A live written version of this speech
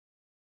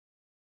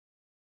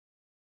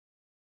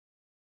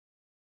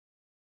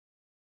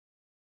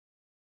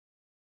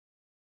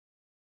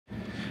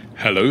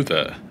Hello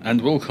there, and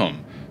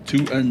welcome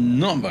to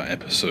another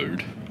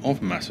episode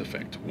of Mass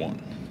Effect 1.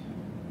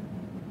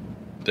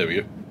 There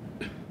we go.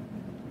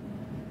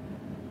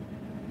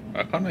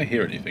 I can't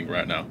hear anything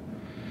right now.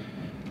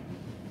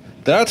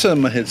 Did I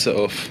turn my headset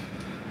off?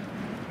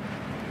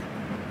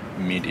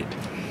 Immediate.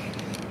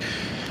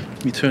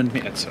 Let me turn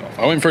my headset off.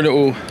 I went for a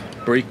little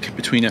break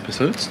between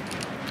episodes.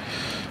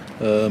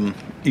 In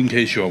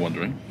case you are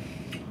wondering.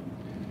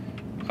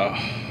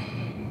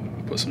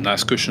 Put some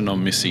nice cushion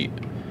on my seat.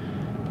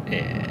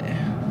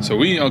 Yeah. So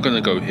we are going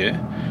to go here.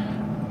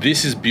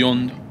 This is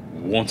beyond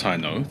what I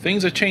know.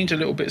 Things have changed a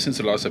little bit since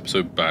the last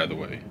episode, by the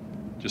way.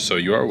 Just so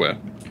you are aware.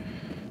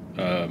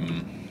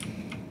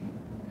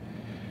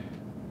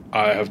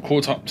 I have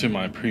caught up to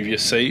my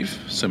previous save,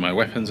 so my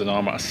weapons and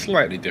armor are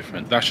slightly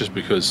different. That's just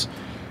because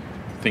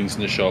things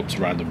in the shops,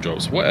 random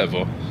jobs,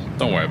 whatever.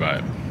 Don't worry about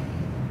it.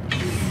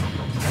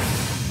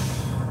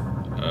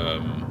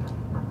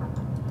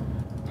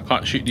 I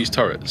can't shoot these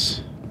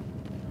turrets.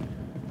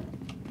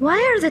 Why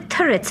are the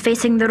turrets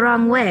facing the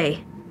wrong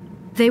way?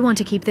 They want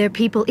to keep their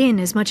people in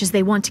as much as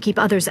they want to keep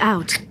others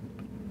out.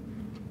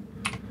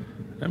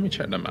 Let me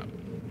check the map.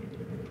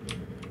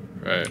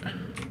 Right.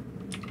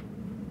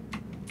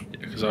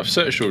 Because I've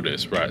searched all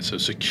this, right? So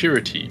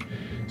security.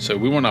 So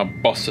we want to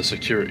bust the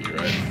security,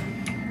 right?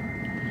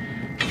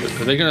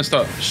 Are they going to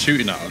start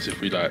shooting at us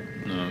if we like...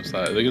 No, it's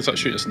like, they're going to start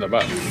shooting us in the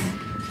back.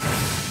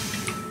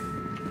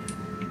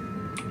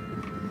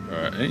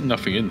 Alright, ain't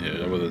nothing in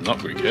here other than an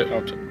upgrade kit.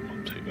 I'll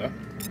take that.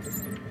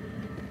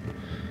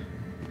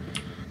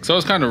 So I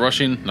was kind of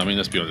rushing. I mean,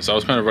 let's be honest. I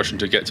was kind of rushing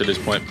to get to this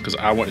point because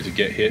I wanted to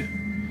get here.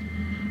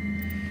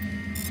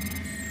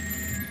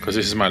 Because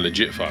this is my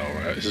legit file,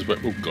 right? This is where...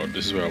 Oh god,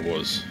 this is where I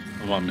was.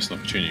 I might miss an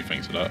opportunity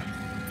thanks to that.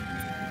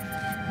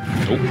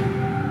 Oh.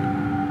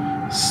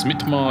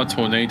 Smitmar,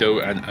 Tornado,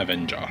 and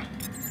Avenger.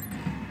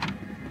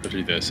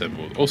 Hopefully they're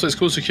assembled. Also, it's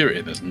called security.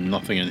 There's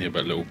nothing in here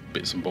but little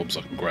bits and bobs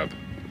I can grab.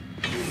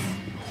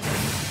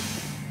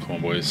 Come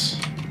on, boys.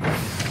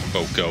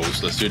 Oh,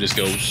 girls. Let's do this,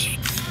 girls.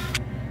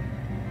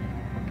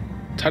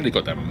 Tally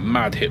got them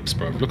mad hips,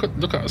 bro. Look at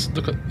us.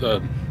 Look at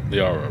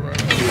Liara, right?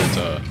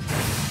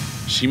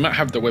 She might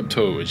have the web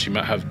toe and she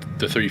might have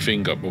the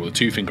 3-finger, or the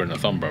 2-finger and the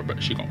thumb, bro.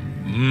 But she got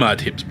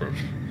mad hips, bro.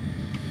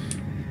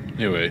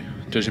 Anyway,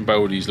 judging by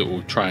all these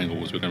little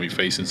triangles, we're gonna be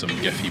facing some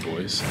Geffy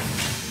boys.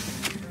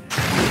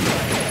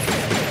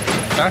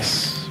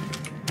 That's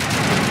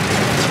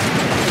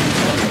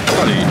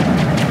buddy.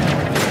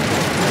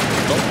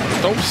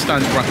 Don't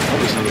stand right. Oh,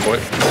 there's another boy.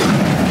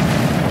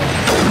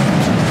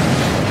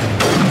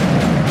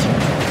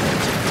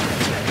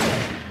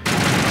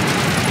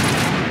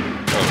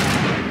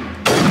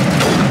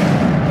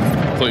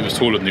 I thought he was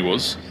taller than he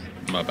was.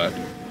 My bad.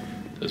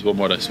 There's one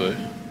more this way.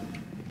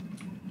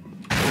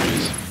 There he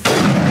is.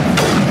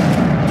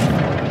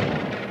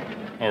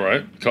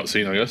 Alright,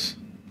 cutscene, I guess.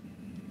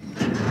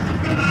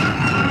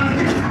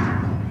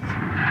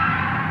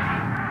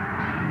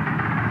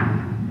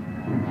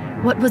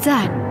 What was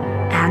that?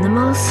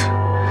 Animals?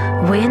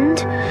 Wind?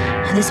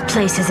 This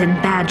place is in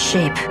bad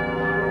shape.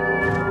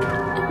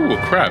 Ooh, a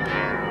crab.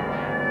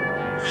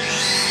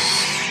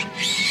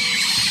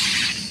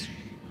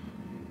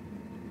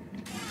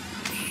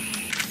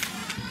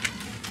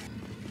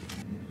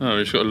 Oh,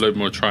 we've got a load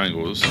more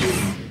triangles.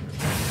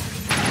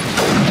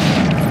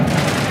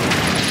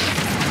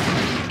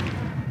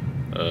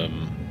 I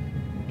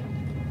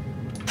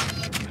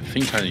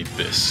think I need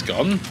this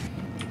gun.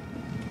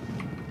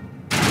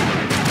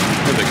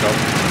 Here they come.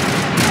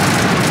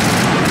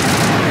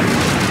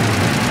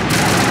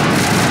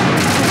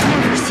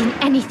 I've never seen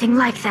anything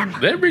like them.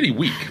 They're really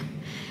weak.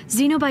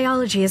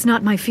 Xenobiology is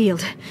not my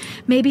field.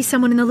 Maybe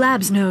someone in the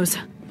labs knows.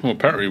 Well,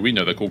 apparently we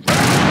know they're called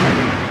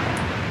arachne.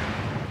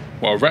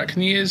 What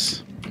arachne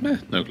is? No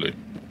clue.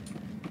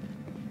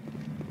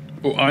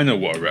 Well, I know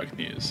what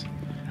arachne is.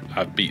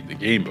 I've beat the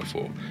game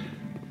before.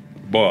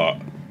 But,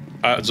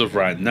 as of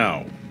right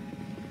now,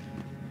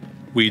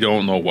 we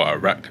don't know what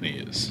arachne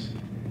is.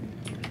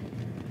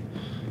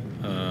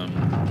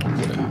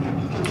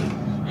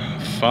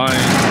 Fine.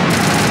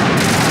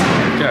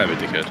 Get out of it,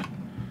 dickhead.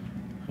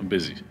 I'm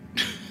busy.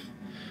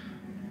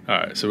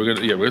 Alright, so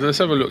let's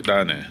have a look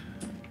down there.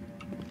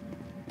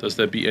 Does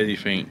there be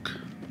anything?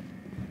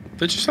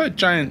 They're just like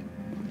giant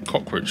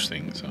cockroach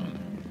things, aren't they?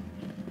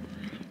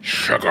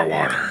 Sugar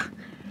water.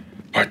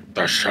 Put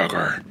the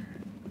sugar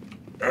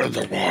in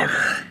the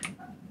water.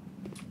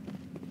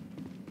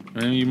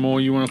 Any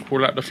more you want to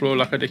crawl out the floor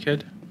like a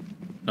dickhead?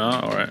 No?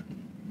 Alright.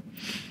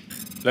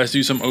 Let's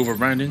do some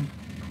overrounding.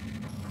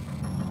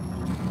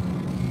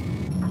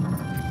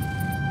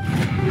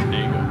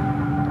 There you go.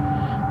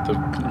 The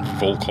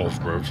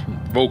Volkov, bro.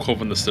 Volkov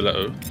and the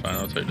stiletto. Fine,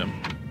 I'll take them.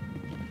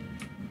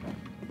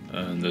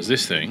 And there's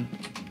this thing.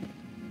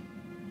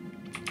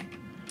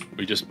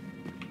 We just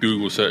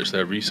Google search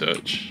their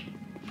research.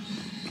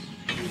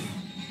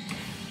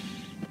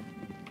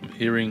 I'm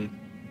hearing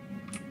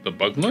the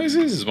bug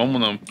noises. Is one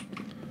gonna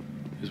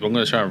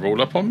try and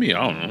roll up on me?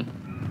 I don't know.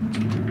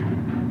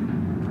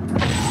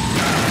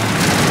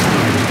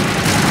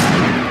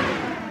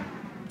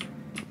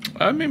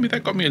 Maybe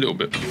that got me a little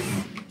bit.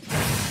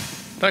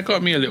 That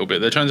got me a little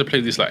bit. They're trying to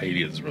play this like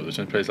aliens, bro. They're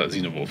trying to play this like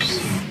xenomorphs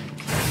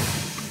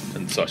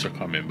and such are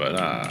coming, but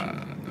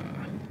nah.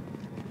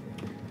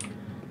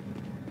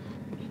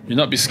 You'll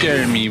not be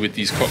scaring me with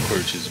these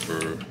cockroaches,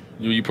 bro.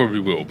 You probably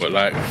will, but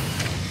like.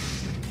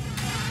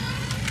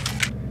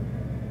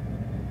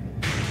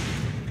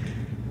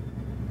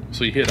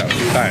 So you hear that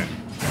bang.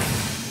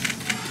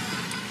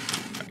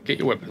 Get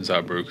your weapons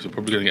out, bro, because you're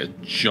probably gonna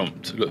get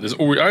jumped. Look, there's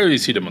already. I already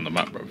see them on the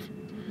map, bro.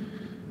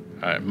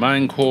 Alright,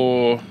 mine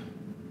core.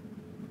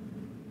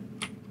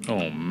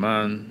 Oh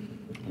man,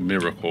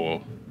 mirror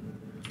core.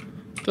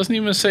 Doesn't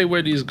even say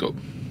where these go.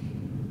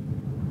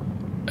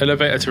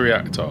 Elevator to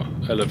reactor,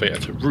 elevator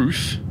to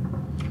roof,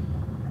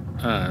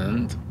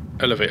 and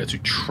elevator to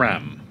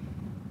tram.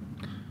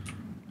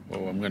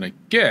 Well, I'm gonna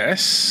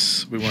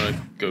guess we want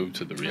to go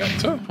to the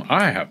reactor.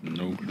 I have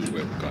no clue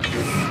where we're going.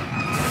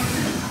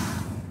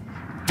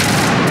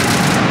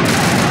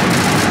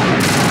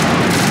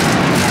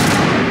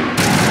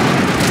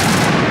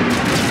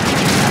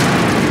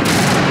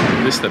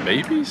 Is this the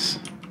babies?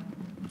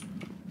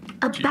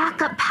 A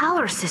backup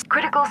power system.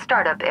 Critical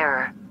startup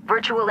error.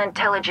 Virtual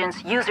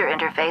intelligence user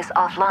interface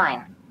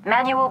offline.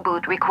 Manual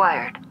boot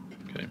required.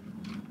 Okay.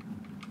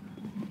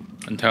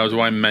 And how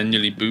do I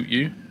manually boot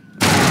you?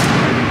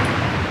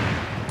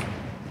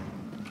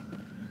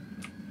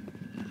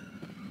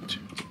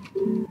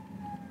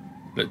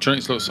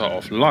 Electronics locks are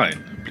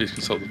offline. Please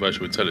consult the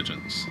virtual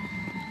intelligence.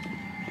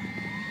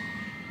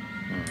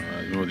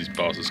 All these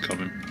bars is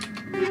coming.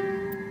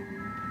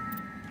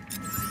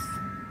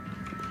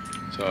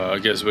 So I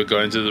guess we're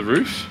going to the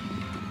roof.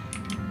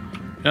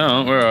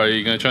 Yeah, where are you?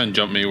 You're gonna try and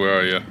jump me? Where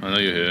are you? I know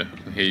you're here. I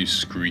can hear you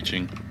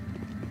screeching.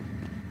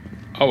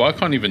 Oh, I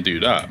can't even do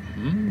that.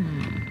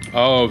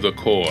 Oh, the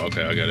core.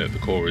 Okay, I get it. The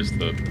core is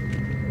the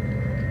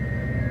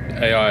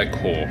AI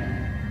core.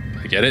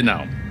 I get it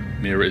now.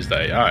 Mira is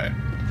the AI.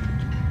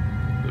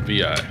 The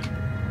VI.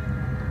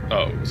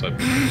 Oh, it's like.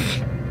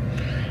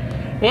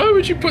 Why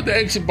would you put the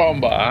exit bomb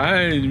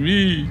behind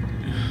me?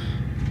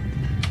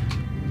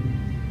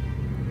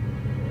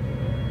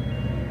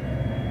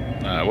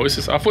 What is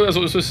this? I thought that's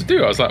what I was supposed to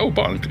do. I was like, oh,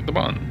 button, click the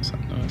button. It's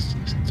like, no, it's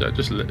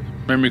just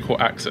memory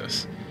core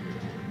access.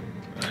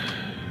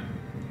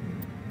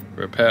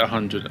 Repair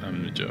 100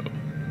 amnijo.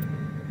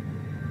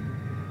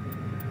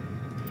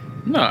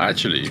 No,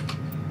 actually,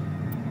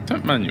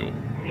 temp manual.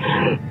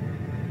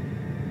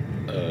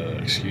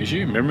 Excuse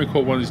you. Memory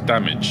core 1 is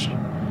damaged.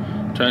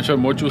 Transfer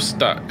module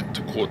stack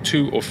to core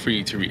 2 or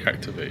 3 to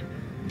reactivate.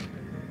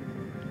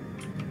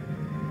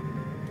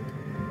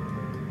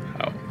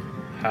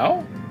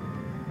 How?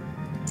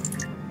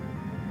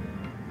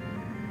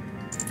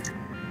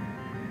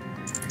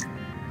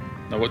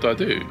 Now what do I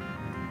do?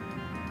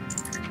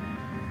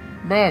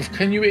 Bruv,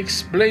 can you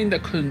explain the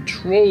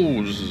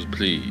controls,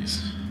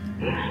 please?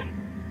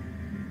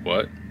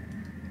 What?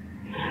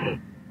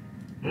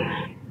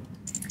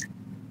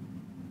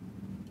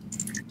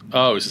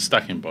 Oh, it's a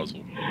stacking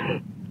puzzle.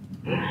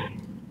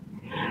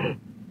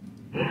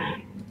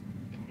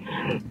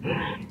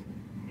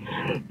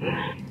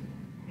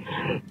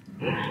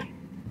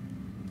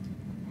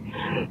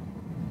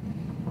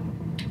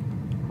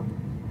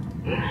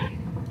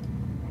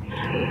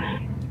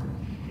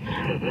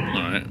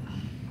 Alright.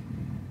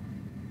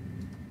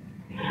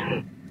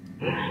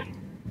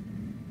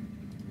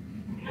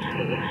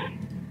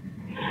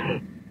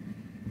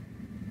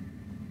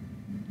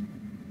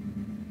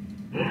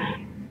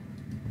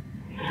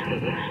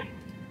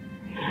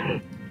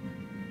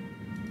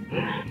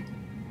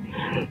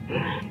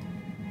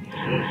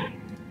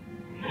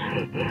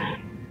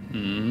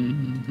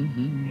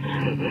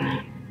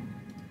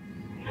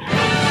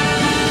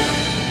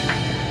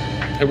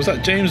 Hey, was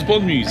that James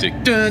Bond music?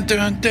 Dun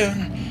dun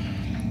dun.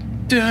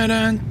 Dun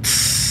dun.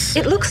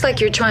 It looks like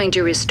you're trying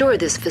to restore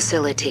this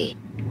facility.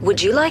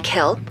 Would you like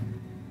help?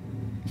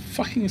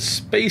 Fucking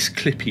Space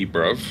Clippy,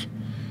 bruv.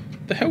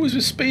 The hell is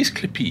with Space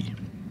Clippy?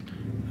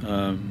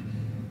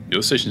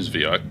 Your station's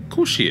VI. Of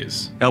course she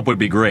is. Help would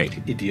be great.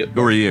 Idiot.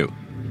 Who are you?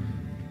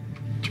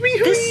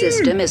 This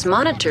system is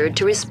monitored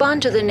to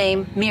respond to the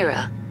name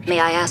Mira. May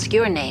I ask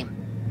your name?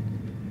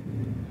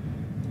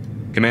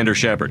 Commander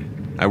Shepard.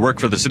 I work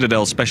for the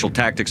Citadel Special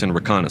Tactics and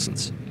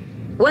Reconnaissance.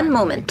 One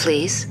moment,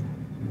 please.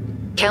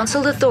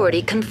 Council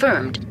authority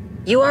confirmed.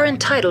 You are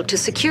entitled to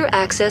secure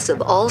access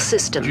of all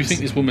systems. Who do you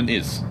think this woman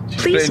is?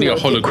 She's Please clearly a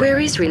note that hologram.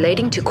 queries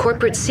relating to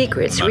corporate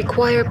secrets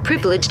require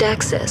privileged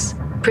access.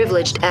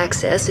 Privileged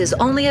access is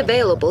only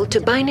available to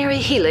Binary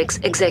Helix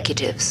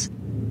executives.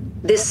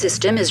 This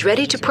system is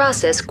ready to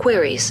process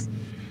queries.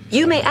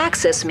 You may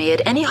access me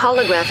at any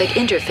holographic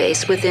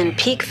interface within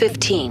Peak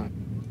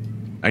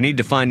 15. I need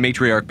to find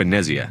Matriarch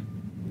Benezia.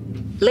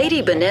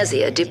 Lady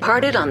Benezia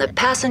departed on the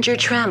passenger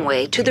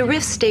tramway to the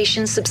Rift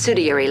Station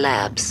subsidiary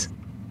labs.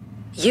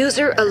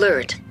 User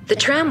alert. The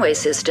tramway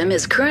system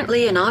is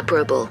currently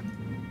inoperable.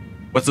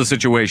 What's the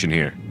situation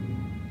here?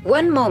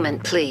 One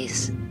moment,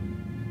 please.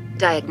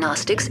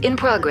 Diagnostics in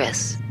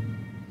progress.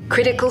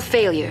 Critical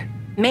failure.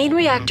 Main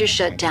reactor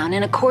shutdown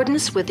in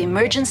accordance with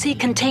emergency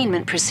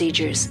containment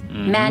procedures.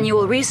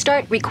 Manual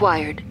restart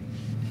required.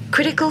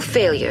 Critical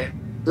failure.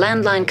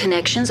 Landline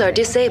connections are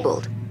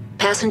disabled.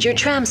 Passenger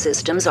tram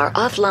systems are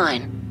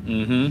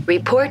offline.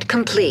 Report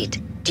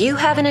complete. Do you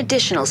have an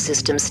additional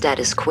system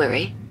status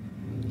query?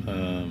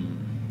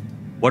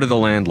 What are the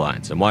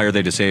landlines, and why are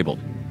they disabled?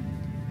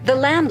 The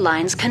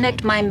landlines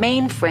connect my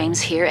mainframes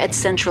here at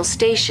Central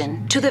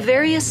Station to the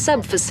various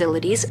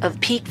sub-facilities of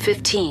Peak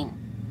 15.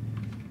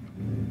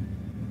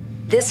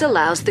 This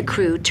allows the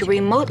crew to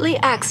remotely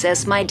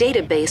access my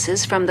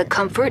databases from the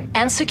comfort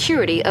and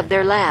security of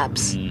their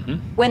labs.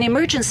 When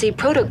emergency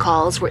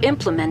protocols were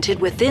implemented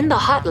within the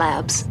hot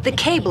labs, the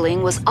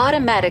cabling was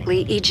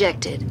automatically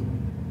ejected.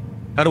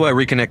 How do I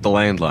reconnect the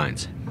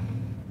landlines?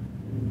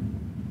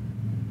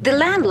 The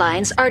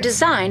landlines are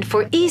designed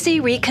for easy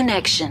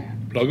reconnection.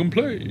 Plug and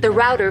play. The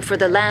router for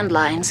the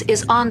landlines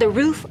is on the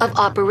roof of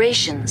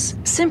operations.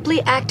 Simply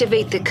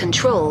activate the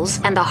controls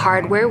and the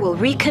hardware will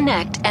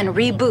reconnect and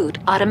reboot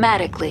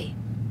automatically.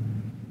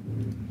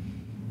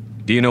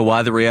 Do you know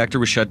why the reactor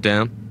was shut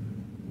down?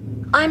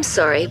 I'm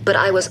sorry, but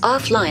I was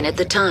offline at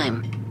the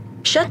time.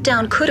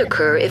 Shutdown could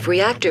occur if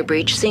reactor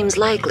breach seems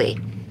likely,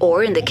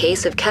 or in the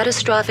case of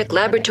catastrophic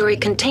laboratory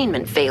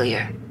containment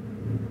failure.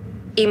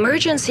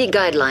 Emergency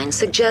guidelines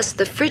suggest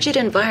the frigid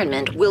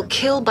environment will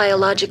kill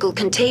biological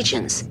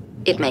contagions.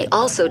 It may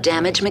also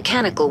damage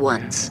mechanical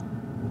ones.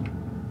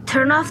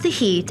 Turn off the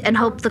heat and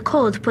hope the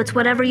cold puts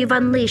whatever you've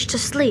unleashed to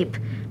sleep.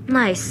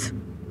 Nice.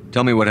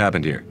 Tell me what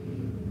happened here.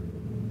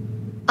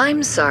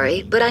 I'm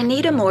sorry, but I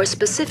need a more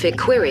specific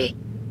query.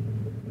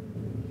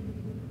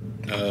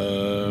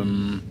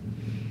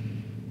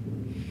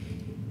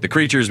 The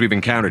creatures we've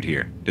encountered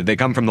here, did they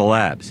come from the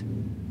labs?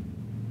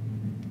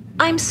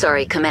 I'm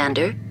sorry,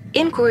 Commander.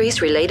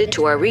 Inquiries related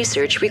to our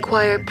research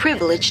require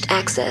privileged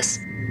access.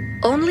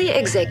 Only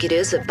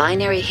executives of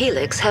Binary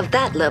Helix have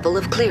that level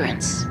of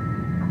clearance.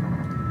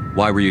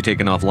 Why were you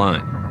taken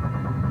offline?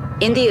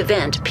 In the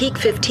event, Peak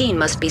 15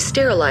 must be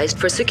sterilized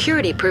for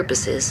security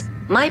purposes.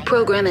 My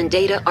program and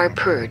data are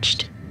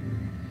purged.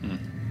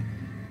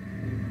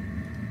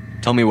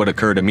 Tell me what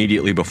occurred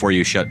immediately before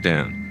you shut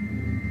down.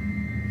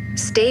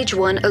 Stage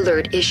 1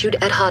 alert issued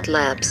at Hot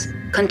Labs.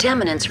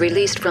 Contaminants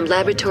released from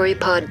Laboratory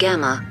Pod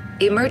Gamma.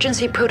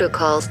 Emergency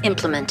protocols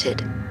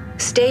implemented.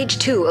 Stage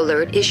 2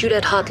 alert issued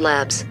at Hot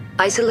Labs.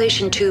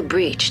 Isolation tube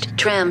breached.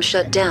 Tram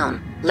shut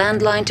down.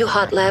 Landline to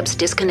Hot Labs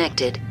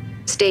disconnected.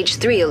 Stage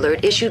 3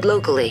 alert issued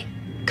locally.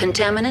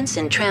 Contaminants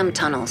in tram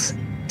tunnels.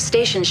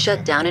 Station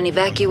shutdown and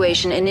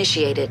evacuation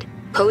initiated.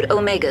 Code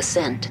Omega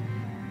sent.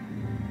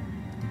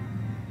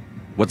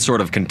 What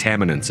sort of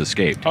contaminants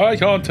escaped? I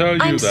can't tell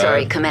you I'm that.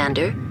 sorry,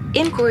 Commander.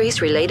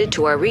 Inquiries related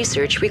to our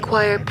research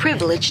require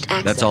privileged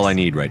access. That's all I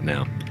need right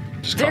now.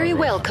 Just cut Very it off.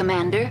 well,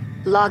 Commander.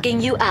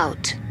 Logging you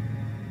out.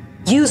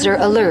 User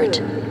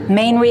alert.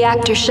 Main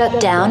reactor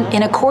shut down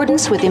in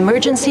accordance with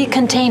emergency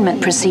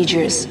containment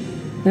procedures.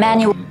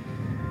 Manual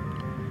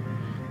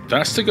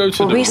That's to go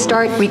to the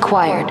restart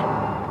required. roof.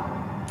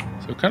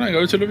 So can I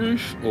go to the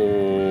roof?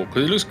 Or...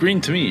 because it looks green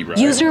to me, right?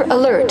 User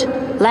alert.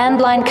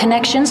 Landline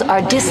connections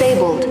are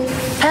disabled.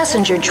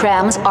 Passenger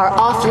trams are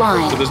So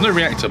offline. there's no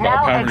reactor, but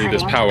Now apparently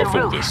there's exiting power the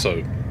for roof. this,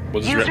 so...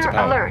 what does the User reactor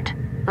power? alert.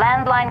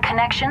 Landline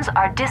connections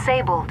are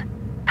disabled.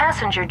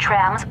 Passenger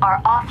trams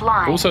are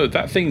offline. Also,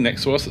 that thing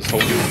next to us that's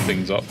holding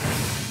things up,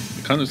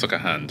 it kind of looks like a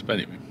hand, but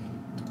anyway.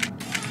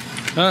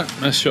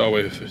 Let's shoot our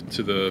way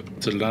to the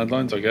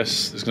landlines, I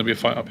guess. There's going to be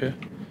a fight up here.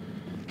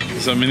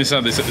 So, I mean, this is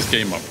how they set this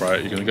game up, right?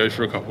 You're going to go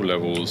through a couple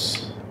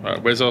levels.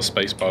 Right, where's our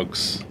space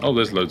bugs? Oh,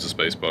 there's loads of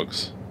space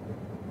bugs.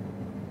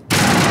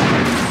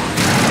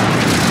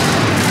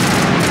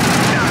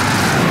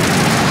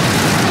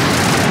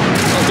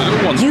 Oh, the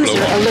little ones User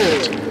blow up.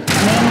 alert.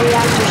 Main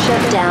reactor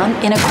shut down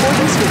in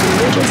accordance with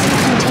emergency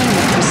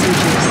containment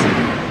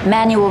procedures.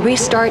 Manual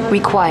restart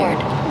required.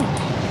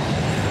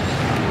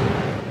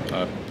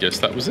 I guess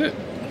that was it.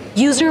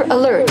 User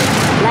alert.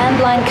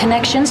 Landline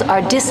connections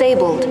are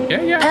disabled.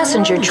 Yeah,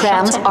 Passenger shut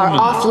trams up, are woman.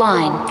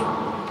 offline.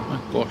 My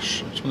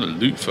gosh, I just want to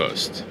loot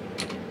first.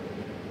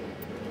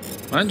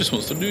 Man just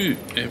wants to loot.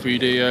 Every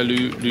day I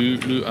loot,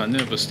 loot, loot. I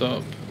never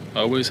stop. I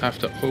always have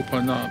to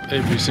open up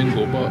every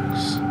single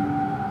box.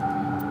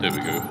 There we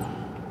go.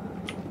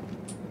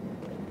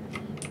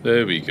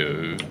 There we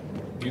go.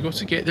 You got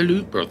to get the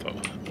loot, brother.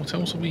 What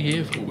else are we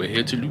here for? We're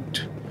here to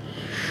loot.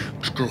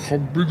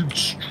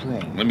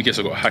 Strong. Let me guess,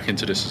 I got to hack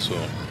into this as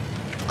well.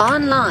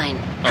 Online.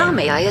 How Oh.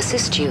 may I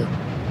assist you?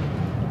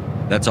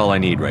 That's all I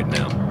need right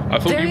now. I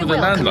thought Very you were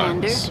the well,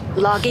 Commander. landlines.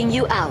 Logging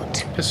you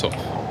out. Piss off.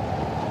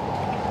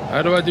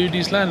 How do I do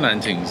these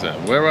landline things then?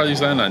 Where are these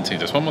landline things?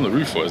 That's what I'm on the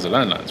roof for, is the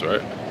landlines,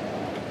 right?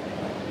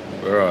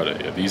 Where are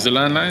they? Are these the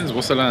landlines?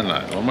 What's the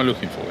landline? What am I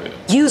looking for here?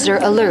 User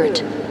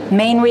alert.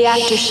 Main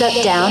reactor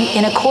shut down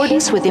in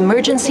accordance with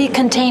emergency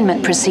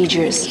containment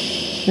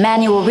procedures.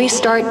 Manual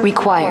restart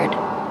required.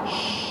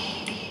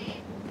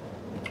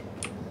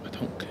 I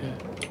don't care.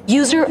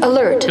 User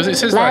alert. 'Cause it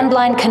says, like,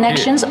 Landline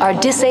connections are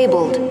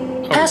disabled.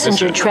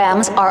 Passenger it.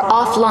 trams are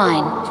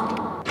offline.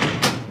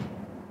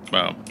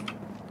 Wow.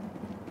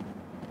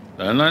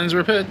 Landline's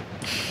repaired.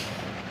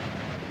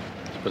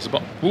 Press a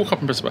button. Walk up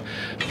and press a button.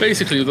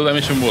 Basically, what that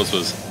mission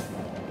was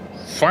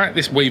fight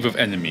this wave of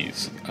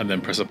enemies and then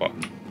press a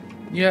button.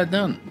 Yeah,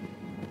 done.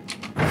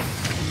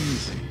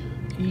 Easy.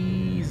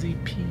 Easy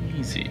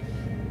peasy.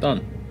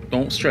 Done.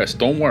 Don't stress.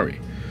 Don't worry.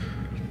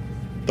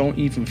 Don't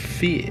even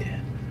fear.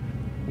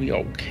 We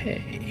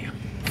okay.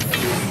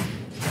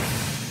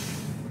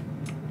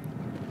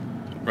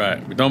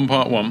 Right, we've done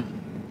part 1.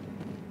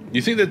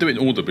 You think they'd do it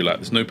in order, be like,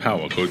 there's no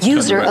power. Go to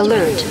User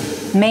alert.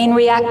 Main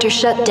reactor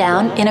shut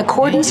down in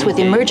accordance with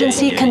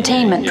emergency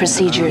containment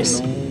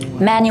procedures.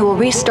 Manual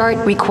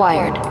restart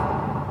required.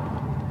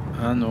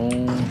 I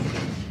know.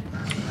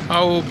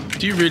 Oh,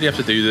 do you really have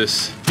to do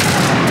this?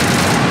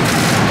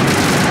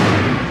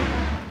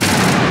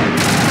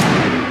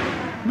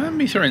 Man,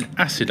 me throwing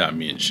acid at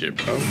me and shit,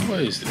 bro.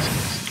 What is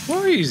this?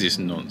 What is this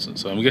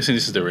nonsense? I'm guessing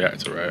this is the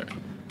reactor, right?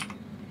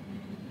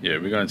 Yeah,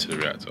 we're going to the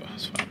reactor.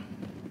 That's fine.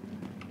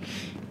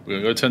 We're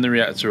gonna go turn the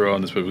reactor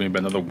on. That's where we're gonna be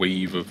another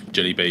wave of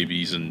jelly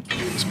babies and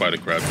spider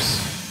crabs.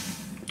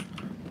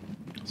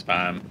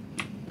 Spam.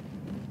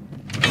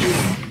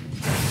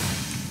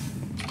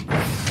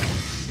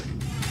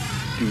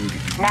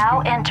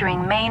 Now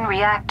entering main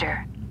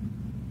reactor.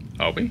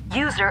 Are we?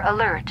 User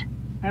alert.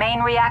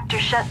 Main reactor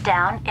shut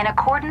down in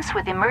accordance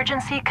with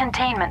emergency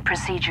containment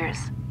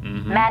procedures.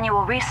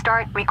 Manual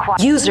restart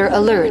required. User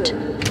alert.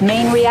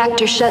 Main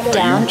reactor shut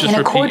down in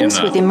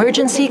accordance with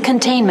emergency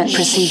containment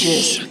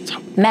procedures.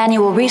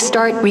 Manual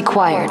restart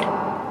required.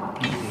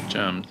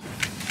 Jammed.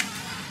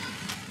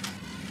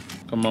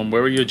 Come on,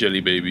 where are your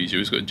jelly babies? You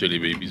always got jelly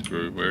babies,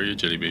 bro. Where are your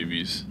jelly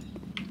babies?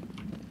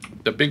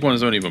 The big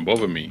ones don't even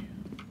bother me.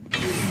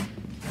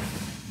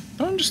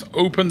 Don't just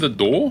open the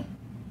door.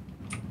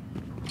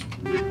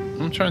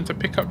 I'm trying to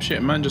pick up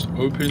shit, man. Just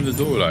opening the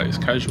door like it's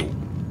casual.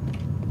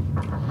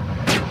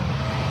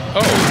 Oh.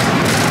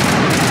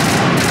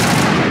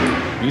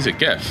 He's a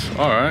Geth.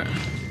 Alright.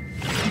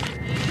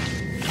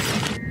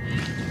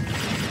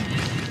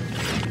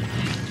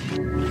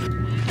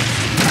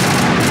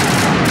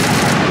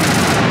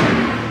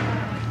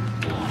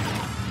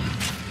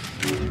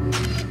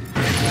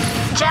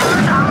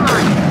 Javelin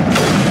online.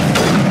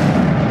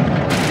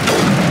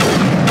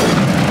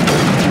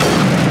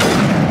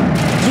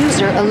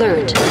 User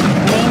alert.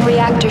 Main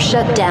reactor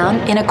shut down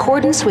in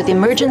accordance with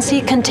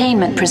emergency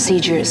containment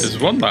procedures.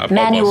 There's one that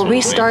Manual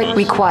restart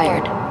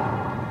required.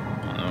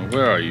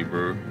 Where are you,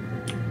 bro?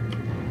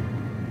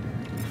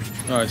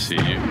 Oh, I see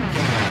you.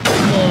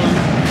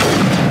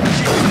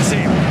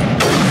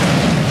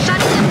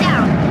 Shutting them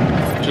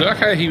down. Do you like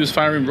how he was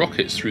firing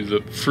rockets through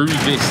this? What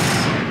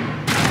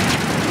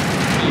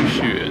are you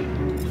shooting?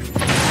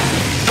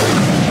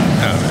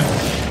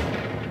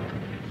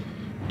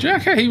 Do you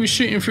like how he was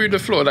shooting through the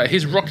floor? Like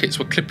his rockets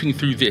were clipping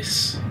through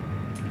this.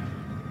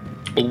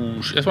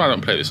 Bullshit. That's why I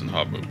don't play this on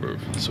hard mode, bro.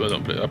 That's why I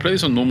don't play. I play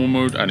this on normal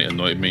mode and it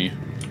annoyed me.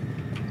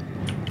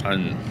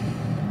 And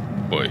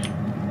boy.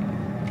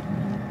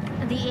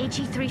 The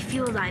HE3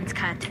 fuel line's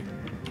cut.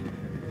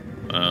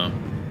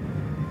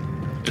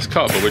 It's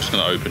cut, but we're just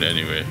gonna open it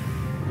anyway.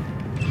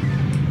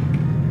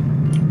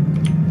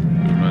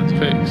 Mine's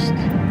fixed.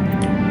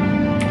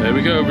 There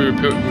we go. We're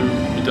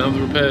done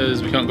with the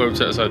repairs. We can't go over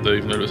to that side though,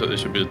 even though it looks like there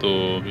should be a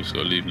door. We just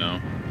gotta leave now.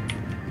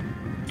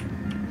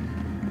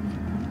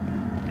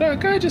 That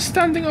guy just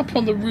standing up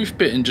on the roof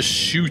bit and just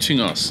shooting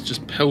us,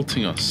 just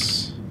pelting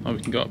us. Oh,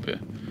 we can go up here.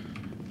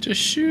 Just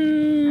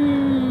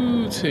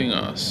shooting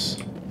us.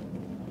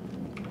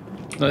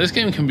 Now, this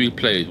game can be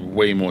played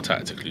way more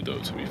tactically, though,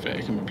 to be fair.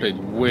 It can be played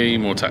way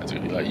more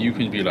tactically. Like, you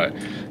can be like,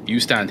 you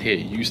stand here,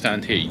 you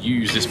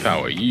use this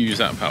power, you use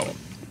that power.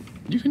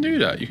 You can do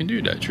that,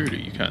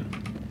 truly, you can.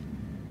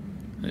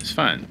 And it's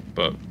fine,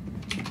 but...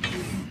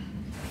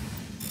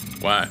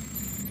 why?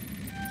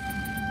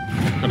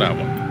 Look at that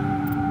one.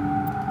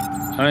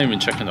 I ain't even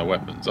checking the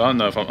weapons. I don't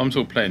know if I'm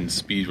still playing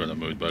speedrunner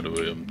mode, by the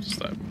way. I'm just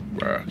like,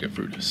 rah, get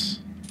through this.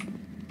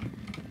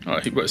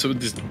 Alright, so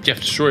this Geth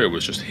Destroyer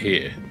was just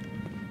here.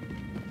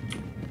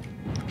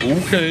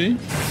 Okay.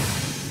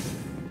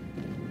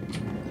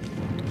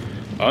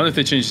 I don't know if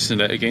they changed this in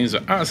later games,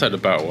 but outside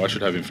of battle, I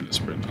should have infinite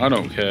sprint. I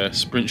don't care.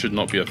 Sprint should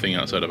not be a thing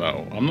outside of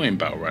battle. I'm not in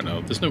battle right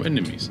now. There's no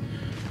enemies.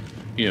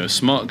 You know,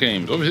 smart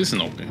games. Obviously, it's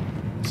an old game.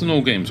 It's an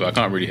old game, so I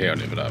can't really hate on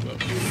it for that, but...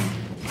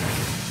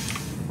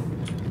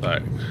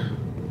 like...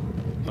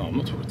 no, I'm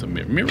not talking to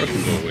Mirror. Mirror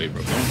can go away,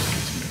 bro. I'm talking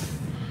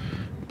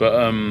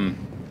to Mirror.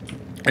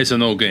 But, it's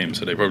an old game,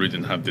 so they probably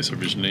didn't have this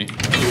originally.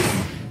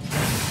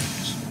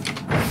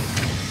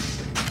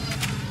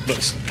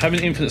 But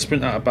having infinite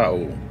sprint out of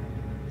battle,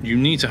 you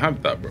need to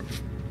have that, bro.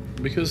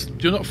 Because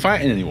you're not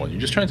fighting anyone, you're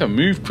just trying to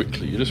move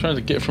quickly. You're just trying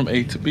to get from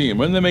A to B. And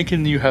when they're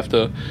making you have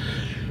to,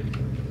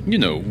 you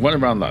know, run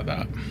around like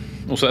that.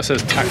 Also, that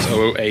says tax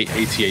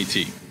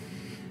 0088080.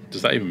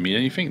 Does that even mean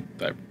anything?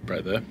 That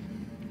right there?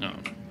 No.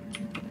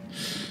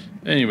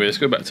 Anyway, let's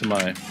go back to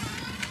my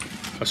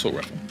assault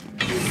rifle.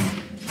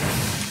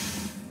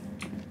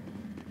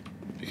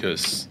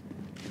 Because,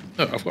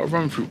 look, I've got to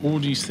run through all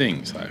these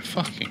things. Like,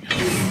 fucking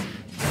hell.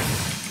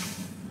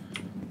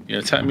 You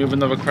gonna attack me with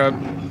another crab?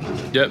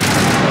 Yep.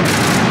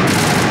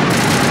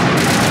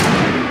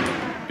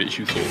 Bitch,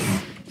 you thought.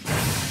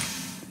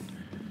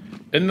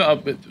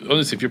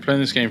 Honestly, if you're playing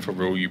this game for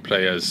real, you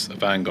play as a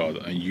Vanguard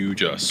and you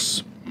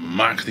just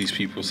smack these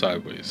people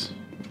sideways.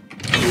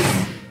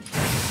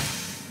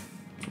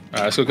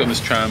 Alright, let's go get on this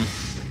tram.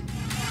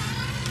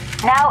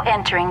 Now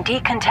entering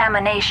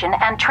decontamination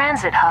and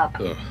transit hub.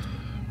 Ugh.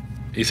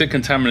 He said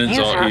contaminants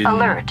are in... User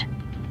alert.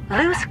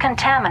 Loose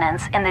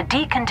contaminants in the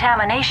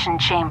decontamination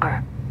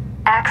chamber.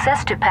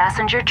 Access to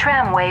passenger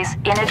tramways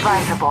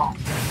inadvisable.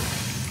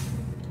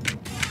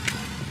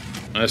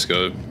 Let's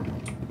go.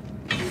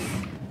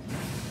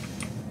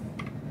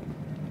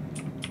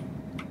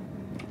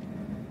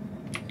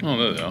 Oh,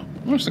 there they are.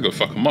 I'm just gonna go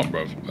fuck them up,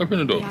 bruv. Open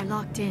the door. They are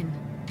locked in.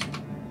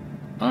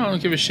 I don't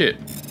give a shit.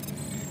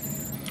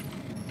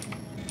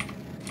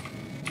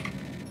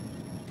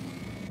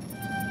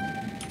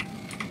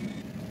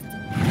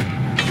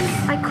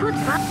 I could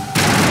run.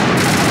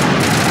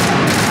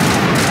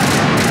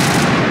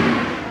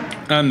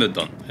 And they're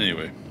done.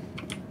 Anyway.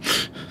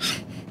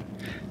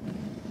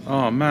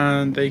 Oh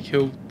man, they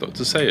killed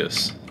Dr.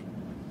 Sayus.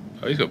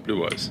 Oh, he's got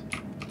blue eyes.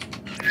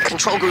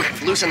 Control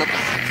group, loosen them.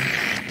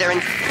 They're in...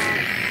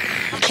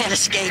 Can't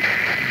escape.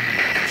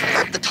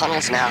 The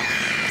tunnels now.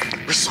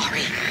 We're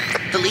sorry.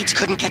 The leads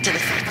couldn't get to the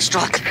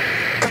struck.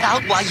 Get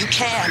out while you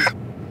can.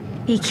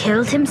 He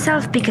killed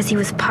himself because he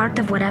was part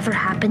of whatever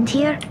happened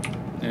here?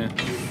 Yeah.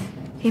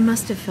 He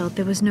must have felt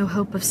there was no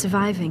hope of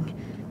surviving,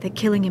 that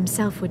killing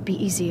himself would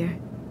be easier.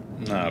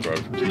 Nah, bro.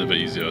 It's never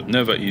easier.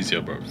 Never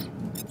easier, bro.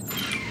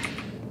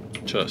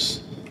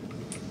 Just.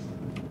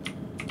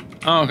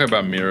 I don't care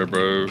about Mira,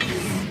 bro. I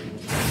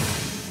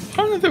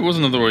don't know if there was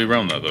another way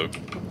around that, though.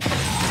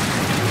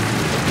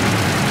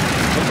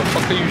 What the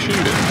fuck are you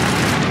shooting?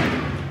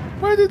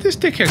 Where did this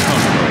dickhead come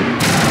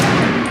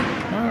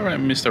from? Alright,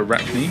 Mr.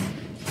 Rackney.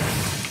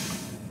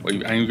 Were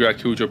you angry I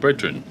killed your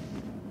brethren?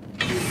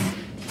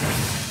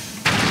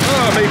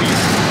 Oh,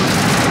 babies.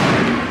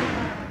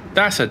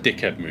 That's a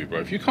dickhead move,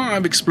 bro. If you can't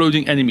have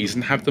exploding enemies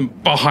and have them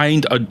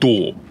behind a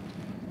door.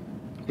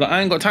 Like,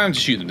 I ain't got time to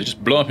shoot them. They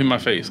just blow up in my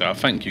face. Like,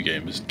 thank you,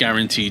 game. It's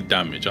guaranteed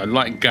damage. I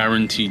like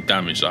guaranteed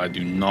damage that I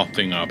do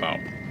nothing about.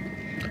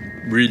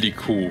 Really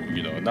cool,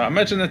 you know. Now,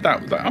 imagine that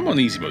like, I'm on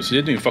easy mode, so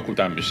they're doing fuck all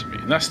damage to me.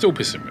 And that's still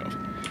pissing me off.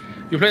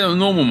 You're playing on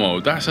normal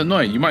mode. That's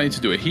annoying. You might need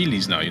to do a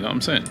Heelys now, you know what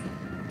I'm saying?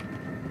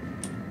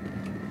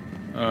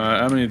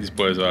 How many of these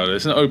boys are there?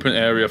 It's an open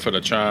area for the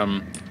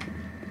tram.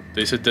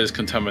 They said there's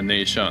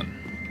contamination.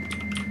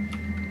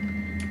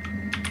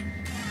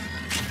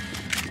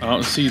 I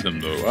don't see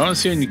them though. I don't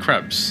see any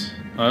crabs.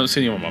 I don't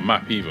see any on my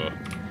map either.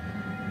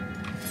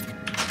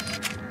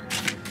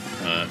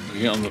 We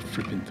get on the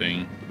flipping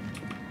thing.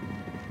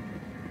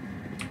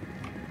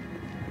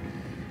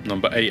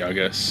 Number 8, I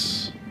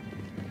guess.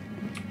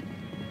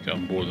 Get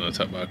on board and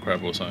attacked by a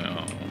crab or something. I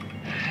don't know.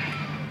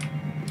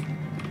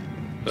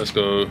 Let's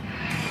go.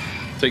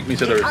 Take me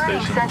to the rift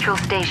station. Central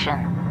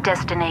Station.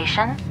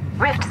 Destination,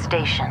 Rift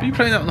Station. Are you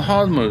playing that on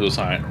hard mode or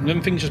something?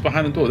 Them things just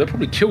behind the door, they'll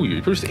probably kill you.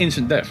 It's probably just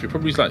instant death. You're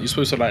probably like, you're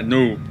supposed to like,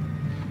 no.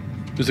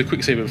 There's a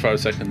quick save in 5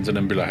 seconds and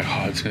then be like,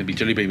 oh, it's going to be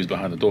jelly babies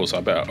behind the door, so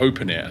I better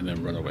open it and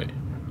then run away.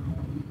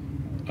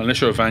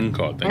 Unless you're a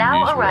Vanguard, then Now you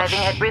use arriving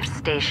rush. at Rift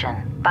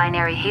Station,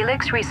 Binary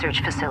Helix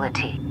Research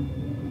Facility.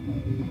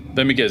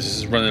 Let me guess, this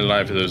is running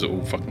live for those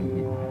little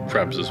fucking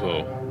crabs as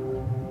well.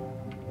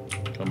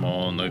 Come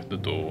on, open the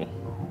door.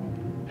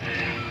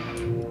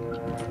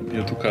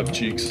 Little crab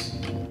cheeks.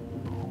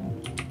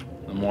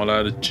 I'm all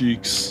out of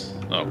cheeks.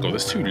 Oh god,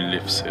 there's 2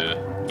 lifts here.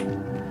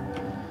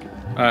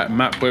 Alright,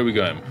 map, where are we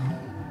going?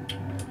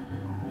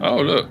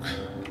 Oh, look.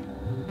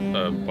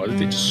 Why did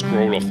they just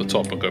scroll off the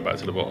top and go back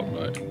to the bottom?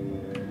 Right.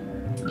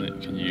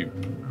 Can you...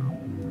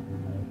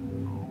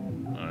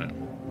 Alright.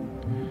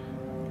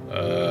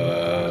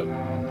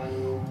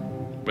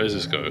 Where does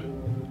this go?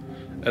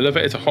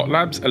 Elevator to Hot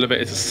Labs,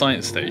 elevator to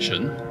Science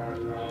Station,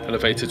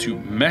 elevator to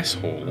Mess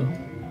Hall,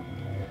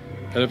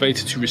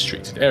 elevator to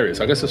Restricted Areas.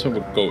 I guess that's where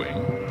we're going.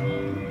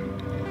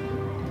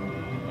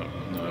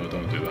 Oh, no,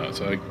 don't do that.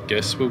 So I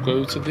guess we'll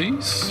go to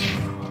these.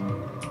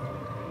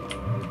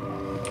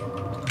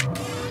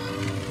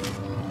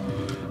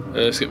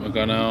 Let's get my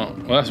gun out.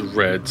 Well, that's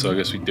red, so I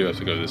guess we do have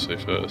to go this way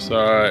first.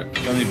 Alright,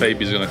 how many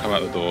babies are going to come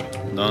out the door?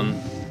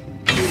 None.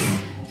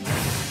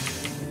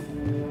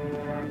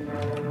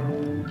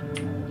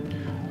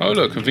 Oh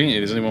look, conveniently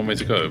there's only one way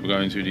to go. We're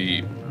going to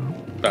the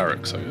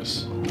barracks, I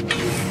guess.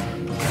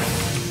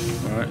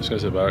 Alright, let's go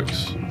to the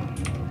barracks.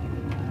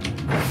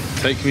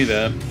 Take me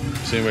there.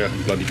 It's the only way I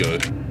can bloody go.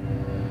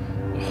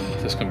 Oh,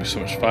 there's going to be so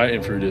much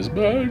fighting through this.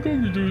 Man, I'm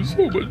going to be doing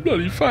so much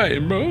bloody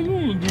fighting, bro. I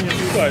don't want to do any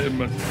fighting,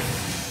 man.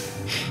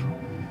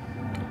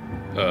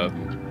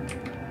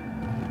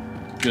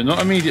 You're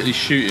not immediately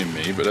shooting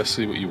me, but let's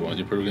see what you want.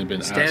 You're probably going to be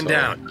an asshole. Stand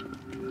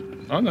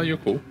down. Oh no, you're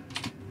cool.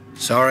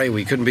 Sorry,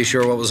 we couldn't be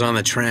sure what was on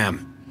the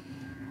tram.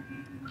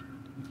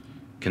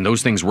 Can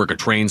those things work a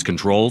train's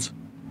controls?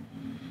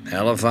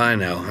 Hell if I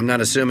know. I'm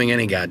not assuming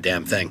any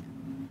goddamn thing.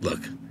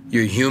 Look,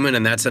 you're human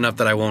and that's enough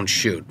that I won't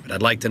shoot, but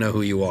I'd like to know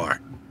who you are.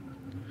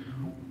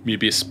 Me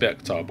be a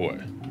Spectre, boy.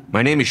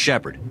 My name is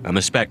Shepard. I'm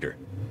a Spectre.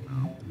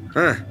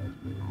 Huh.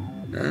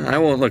 I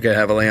won't look a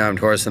heavily armed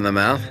horse in the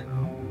mouth.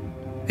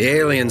 The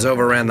aliens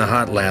overran the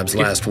hot labs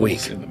last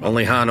week.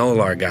 Only Han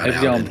Olar got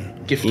out,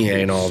 and he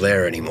ain't all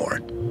there anymore.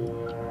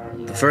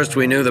 The first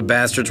we knew, the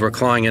bastards were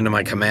clawing into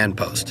my command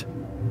post.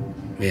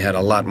 We had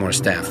a lot more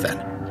staff then.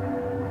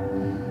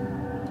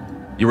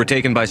 You were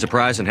taken by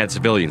surprise and had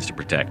civilians to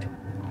protect.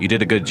 You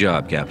did a good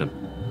job, Captain.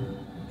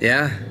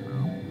 Yeah?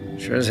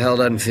 Sure as hell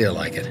doesn't feel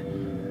like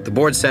it. The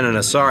board sent an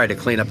Asari to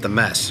clean up the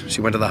mess.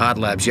 She went to the hot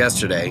labs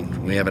yesterday.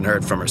 We haven't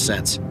heard from her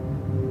since.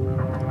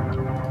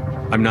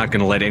 I'm not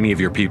gonna let any of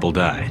your people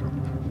die.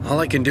 All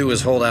I can do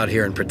is hold out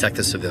here and protect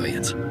the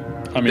civilians.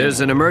 There's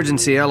an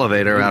emergency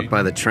elevator out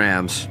by the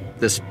trams.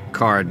 This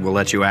card will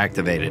let you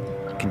activate it.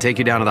 Can take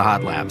you down to the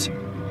hot labs.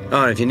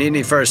 Oh, and if you need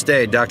any first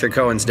aid, Dr.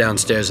 Cohen's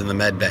downstairs in the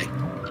med bay.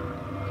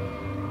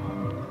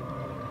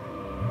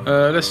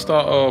 Let's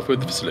start off with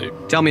the facility.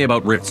 Tell me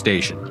about Rift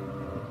Station.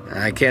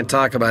 I can't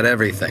talk about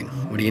everything.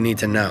 What do you need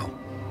to know?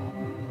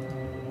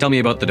 Tell me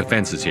about the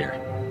defenses here.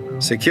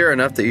 Secure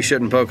enough that you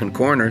shouldn't poke in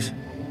corners.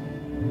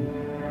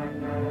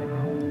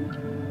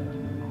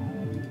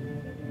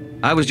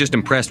 I was just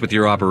impressed with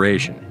your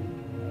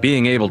operation.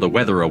 Being able to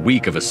weather a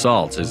week of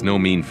assaults is no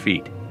mean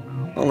feat.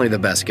 Only the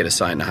best get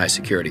assigned to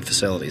high-security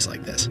facilities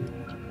like this.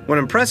 What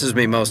impresses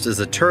me most is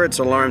the turrets,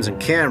 alarms, and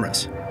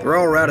cameras. They're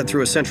all routed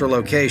through a central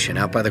location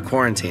out by the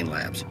quarantine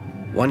labs.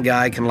 One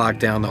guy can lock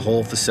down the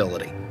whole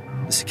facility.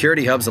 The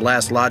security hub's the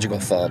last logical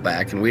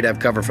fallback, and we'd have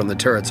cover from the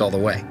turrets all the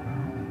way.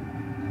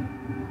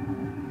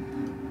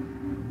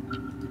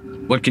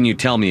 What can you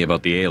tell me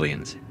about the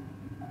aliens?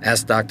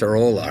 Ask Dr.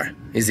 Olar.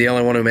 He's the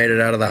only one who made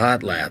it out of the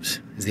hot labs.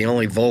 He's the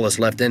only Volus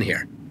left in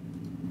here.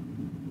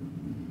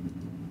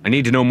 I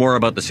need to know more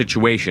about the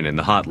situation in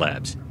the hot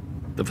labs.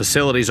 The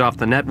facility's off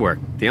the network.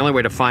 The only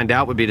way to find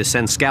out would be to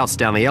send scouts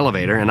down the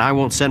elevator, and I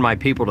won't send my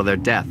people to their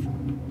death.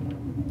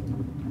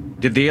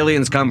 Did the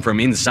aliens come from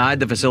inside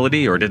the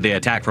facility, or did they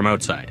attack from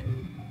outside?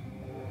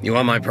 You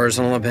want my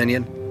personal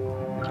opinion?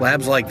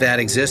 Labs like that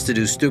exist to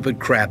do stupid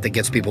crap that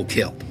gets people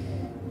killed.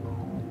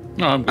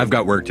 No, I've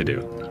got work to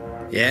do.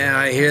 Yeah,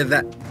 I hear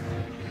that.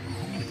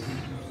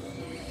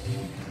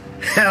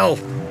 Hell!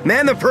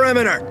 Man the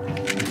perimeter!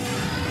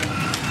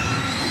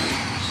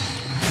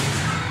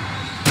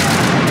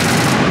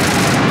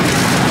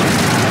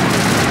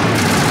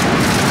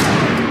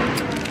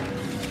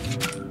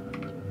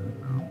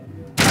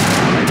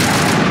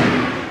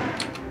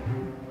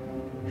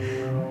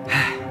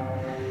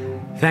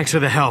 Thanks for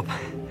the help.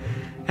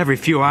 Every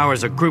few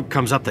hours, a group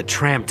comes up the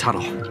tram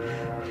tunnel.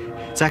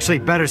 It's actually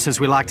better since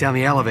we locked down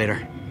the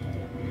elevator.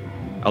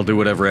 I'll do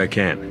whatever I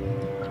can.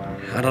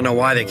 I don't know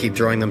why they keep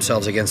throwing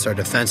themselves against our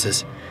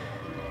defenses.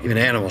 Even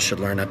animals should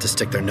learn not to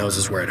stick their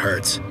noses where it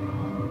hurts.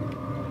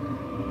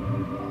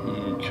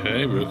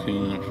 Okay, we're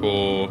looking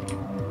for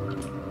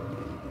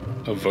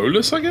a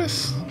Volus, I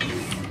guess?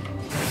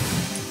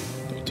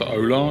 Dr.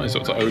 Olar? Is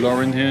Dr.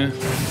 Olar in here?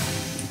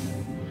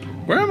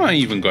 Where am I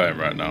even going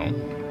right now?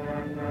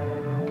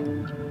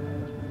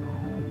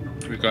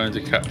 We're going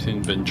to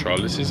Captain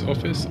Ventralis'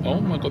 office? Oh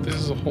my god, this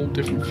is a whole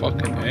different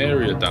fucking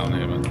area down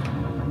here, man.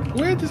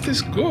 Where does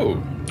this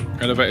go?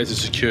 Elevator to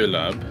secure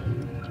lab.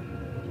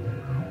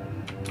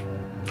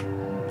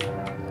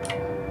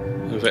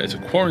 Elevator to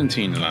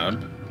quarantine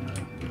lab.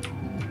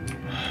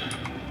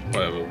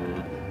 Whatever.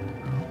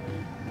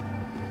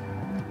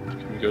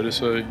 Can we go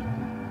this way?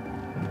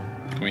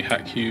 Can we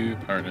hack you?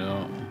 Apparently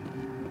not.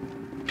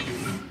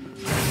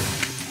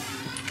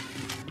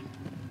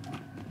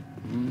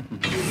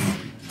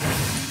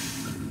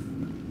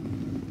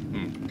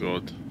 Oh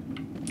god.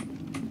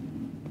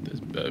 There's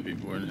better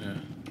people in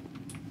here.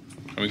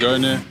 Can we go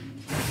in there?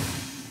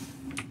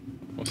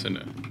 What's in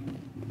there?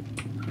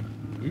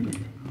 Ooh.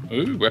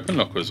 Ooh, weapon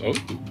lockers. Oh.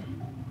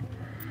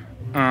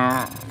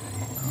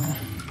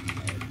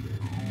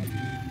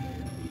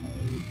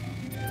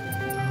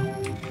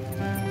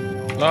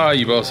 Ah,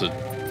 you bastard.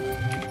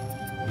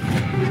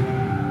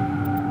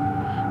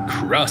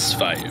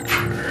 Crossfire.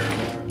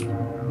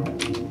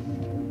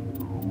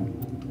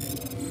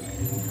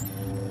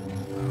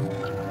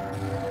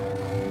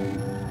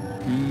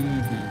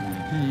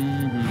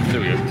 There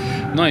we go.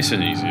 Nice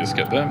and easy, let's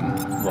get them.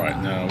 Right,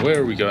 now,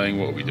 where are we going?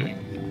 What are we doing?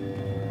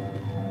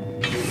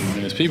 I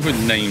mean, there's people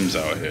with names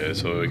out here,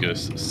 so I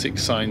guess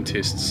 6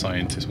 scientists.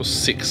 What's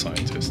 6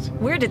 scientists?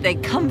 Where did they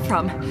come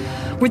from?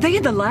 Were they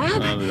in the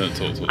lab? No, they don't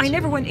talk to us. I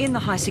never went in the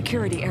high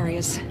security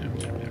areas.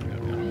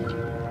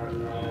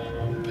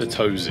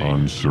 Petosi.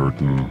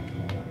 Uncertain.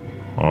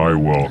 I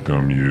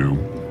welcome you.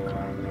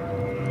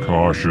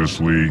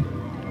 Cautiously,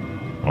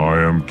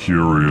 I am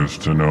curious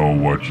to know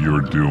what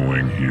you're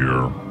doing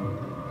here.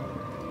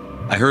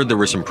 I heard there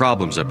were some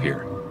problems up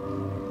here.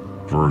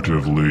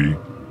 Furtively,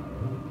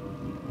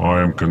 I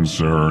am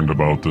concerned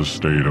about the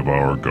state of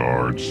our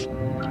guards.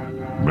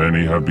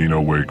 Many have been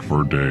awake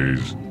for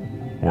days.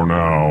 For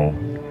now,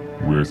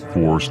 with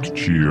forced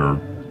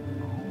cheer,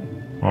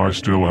 I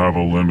still have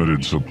a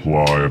limited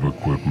supply of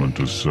equipment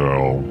to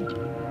sell.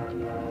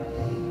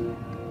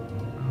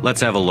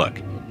 Let's have a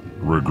look.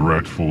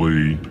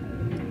 Regretfully,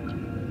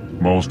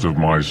 most of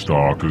my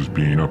stock is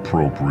being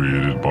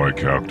appropriated by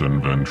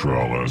Captain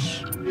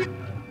Ventrellis.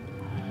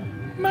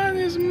 Man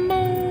is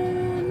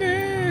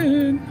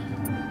moaning.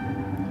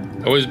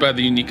 Always buy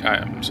the unique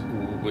items.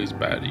 Always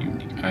buy the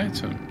unique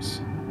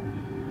items.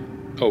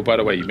 Oh, by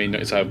the way, you may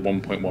notice I have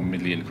 1.1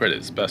 million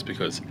credits. That's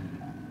because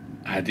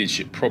I did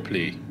shit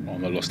properly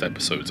on the lost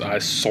episodes. I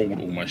sold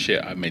all my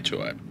shit. I made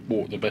sure I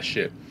bought the best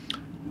shit.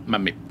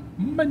 Man, make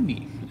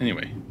money.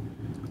 Anyway,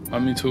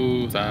 army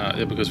tool, that,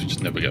 yeah, because we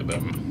just never get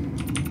them.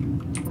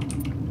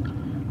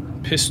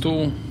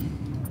 Pistol.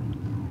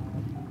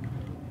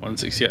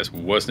 160, yeah, it's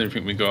worse than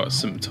everything we got.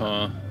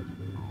 Scimitar.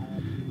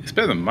 It's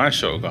better than my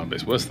shotgun, but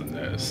it's worse than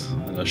theirs.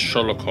 And the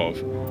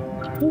Sholokov.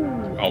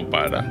 Ooh, I'll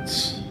buy that.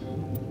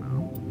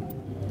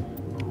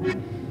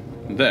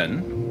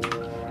 Then,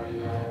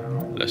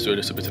 let's do a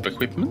little bit of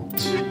equipment.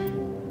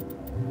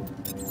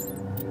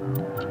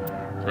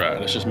 Right,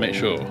 let's just make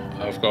sure.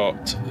 I've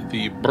got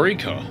the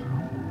Breaker.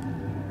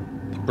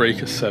 The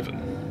Breaker 7.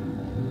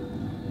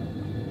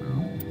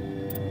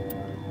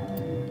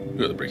 We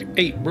got the Breaker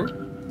 8, bro.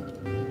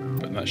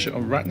 Putting that shit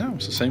on right now.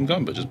 It's the same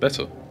gun, but just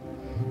better.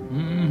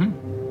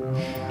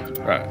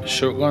 Right,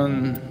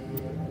 shotgun.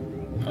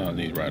 I don't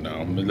need right now.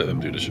 I'm gonna let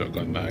them do the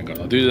shotgun, the handgun.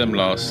 I'll do them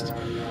last.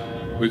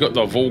 We got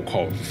the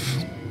Volkov.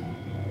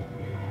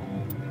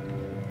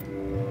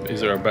 Is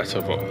there a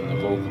better than the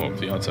Volkov?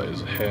 The answer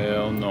is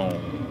hell no.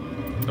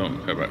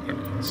 Don't care about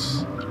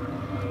grenades.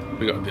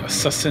 We got the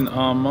Assassin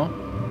armor.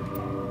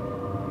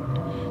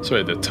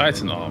 Sorry, the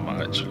Titan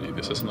armor actually. The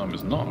Assassin armor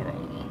is not our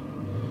armor.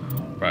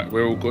 Right,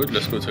 we're all good.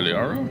 Let's go to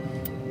Liara.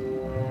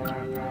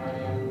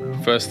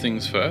 First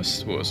things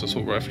first. What's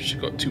assault rifle? She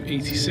got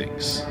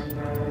 286.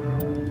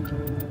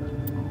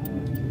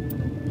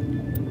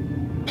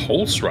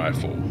 Pulse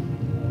rifle.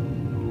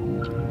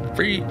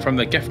 Free from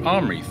the Geth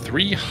Armory,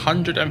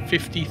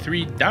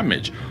 353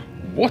 damage.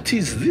 What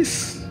is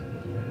this?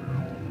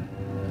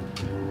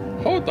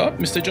 Hold up,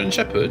 Mr. John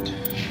Shepherd.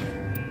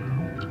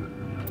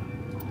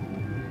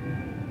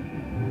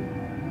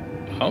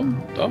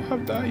 I'll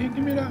have that. Yeah,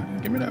 give me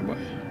that. Give me that, boy.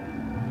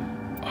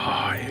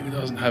 Ah, it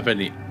doesn't have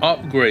any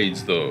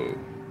upgrades though.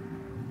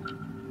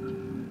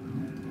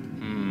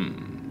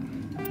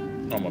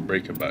 Oh, my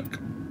breaker back.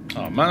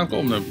 Oh man, I've got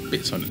all the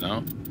bits on it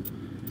now.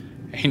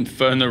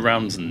 Inferno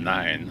rounds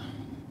 9.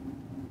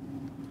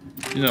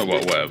 You know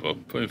what, whatever.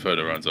 Put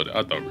Inferno rounds on it.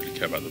 I don't really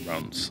care about the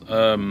rounds.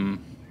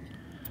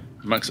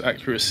 Max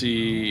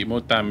accuracy,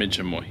 more damage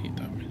and more heat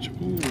damage.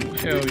 Ooh,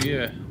 hell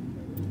yeah.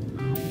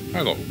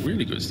 I got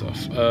really good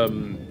stuff.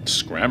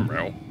 Scram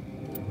rail.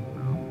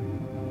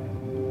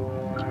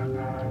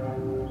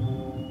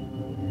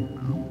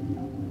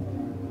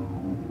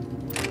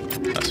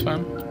 That's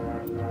fine.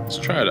 Let's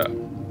try that.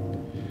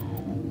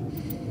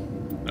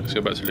 Let's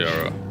go back to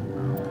Liara.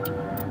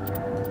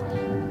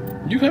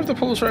 You can have the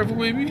pulse rifle,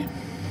 baby.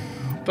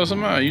 Doesn't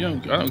matter. I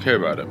don't care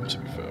about it, to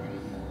be fair.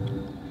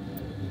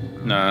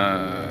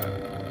 Nah.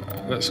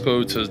 Let's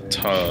go to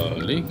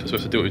Tali, because we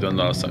have to do what we done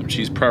last time.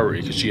 She's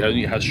priority because she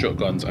only has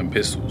shotguns and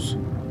pistols.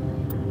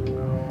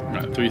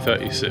 Right,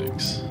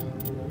 336.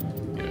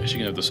 Yeah, she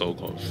can have the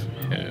Solkov.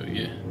 Hell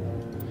yeah.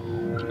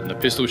 And the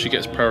pistol she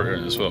gets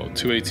priority on as well.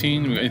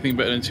 218. We got anything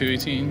better than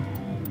 218?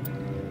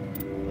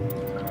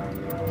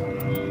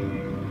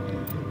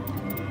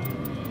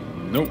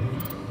 Nope.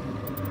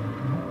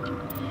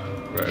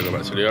 Right, I go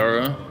back to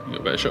Liara. You got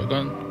a better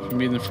shotgun for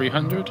me than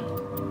 300?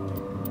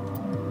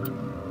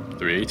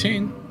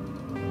 318.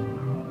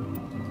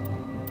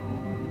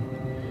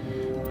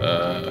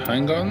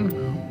 Handgun.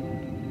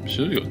 She's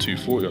only got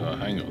 240 on her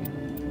handgun.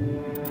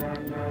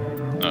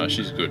 No,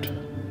 she's good.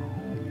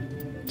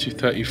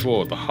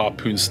 234. The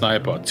harpoon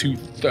sniper.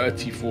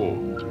 234.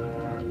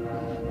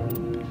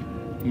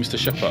 Mr.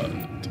 Shepard,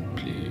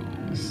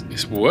 please.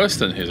 It's worse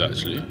than his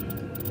actually.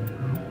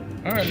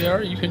 Alright,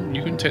 Liara, you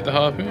can take the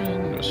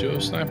harpoon. What's your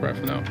sniper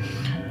rifle now?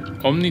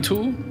 Omni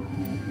tool.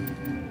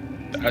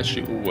 They're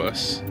actually all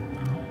worse.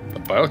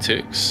 The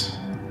biotics.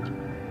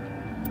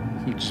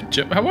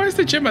 Why is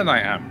the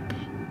Gemini amp?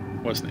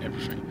 Wasn't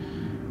everything?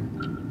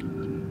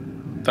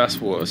 That's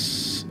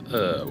worse.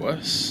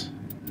 Worse.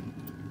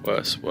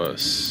 Worse.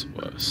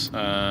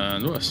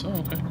 And worse. Oh,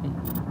 okay, cool.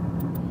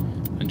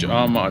 And your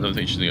armor, I don't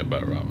think she's gonna get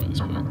better armor at this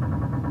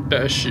point.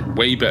 Better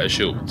way better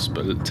shields,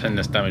 but 10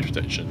 less damage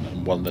protection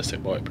and 1 less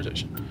hit body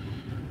protection.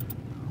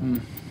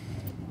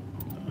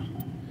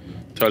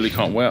 Totally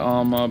can't wear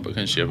armor, but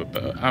can she have a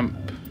better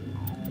amp?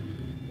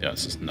 Yeah,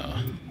 it's just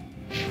nah.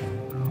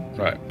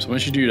 Right, so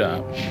once you do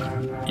that,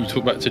 you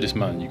talk back to this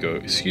man, you go,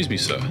 "Excuse me,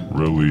 sir."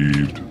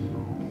 Relieved.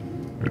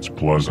 It's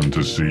pleasant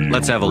to see you.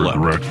 Let's have a look.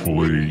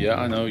 Regretfully. Yeah,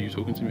 I know, you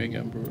talking to me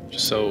again, bro.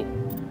 Just so...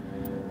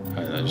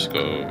 And I just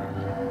go...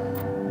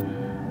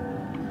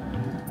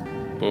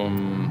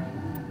 Boom.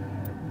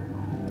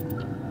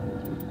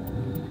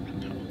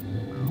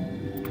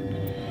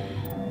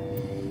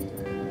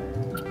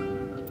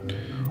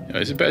 Yeah,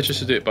 is it better just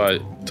to do it by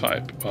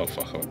type? Oh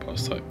fuck, I went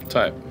past type.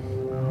 Type.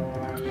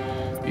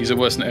 These are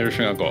worse than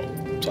everything I got,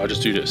 so I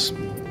just do this.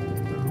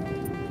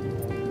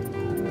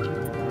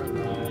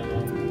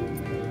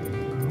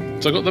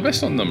 So I got the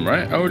best on them,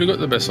 right? I already got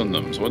the best on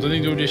them. So what do I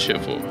need all this shit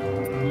for?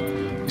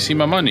 You see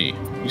my money?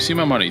 You see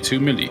my money? 2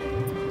 milli.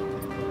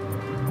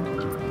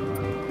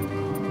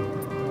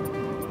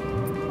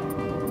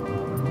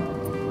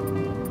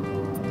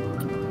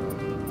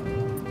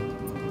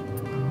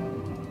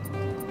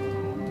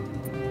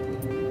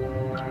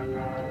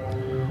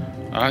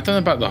 I don't know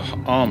about the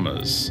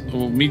armors.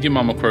 Well, medium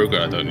armor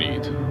Kroger I don't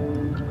need.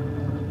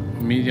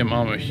 Medium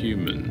armor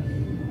human.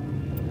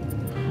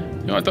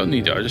 No, I don't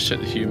need it. I just check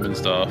the human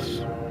stuff.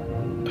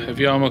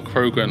 Heavy armor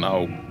Krogan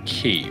I'll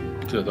keep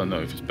because I don't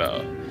know if it's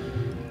better.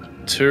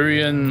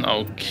 Turian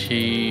I'll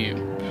keep.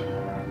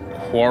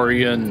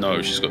 Quarian,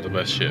 no, she's got the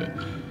best shit.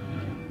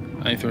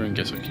 Aetherian,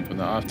 guess I'll keep on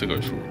that. I have to go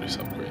through all these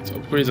upgrades.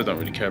 Upgrades I don't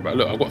really care about.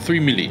 Look, I've got 3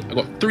 million. I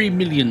got $3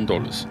 million.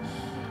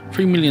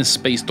 3 million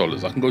space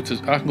dollars. I can go to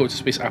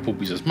Space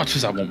Applebee's as much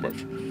as I want, bro.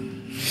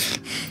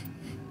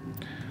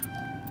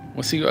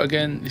 What's he got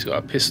again? He's got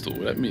a pistol.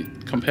 Let me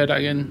compare that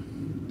again.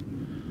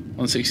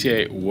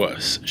 168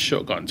 worse.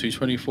 Shotgun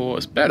 224.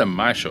 It's better than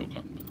my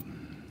shotgun.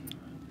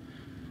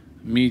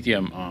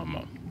 Medium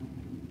armor.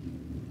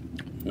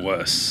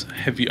 Worse.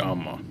 Heavy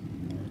armor.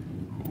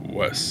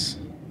 Worse.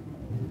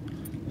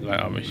 Light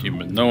armor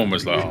human. No one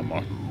was light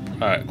armor.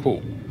 Alright,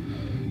 cool.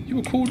 You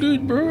a cool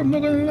dude, bro. I'm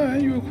not gonna lie.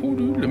 You a cool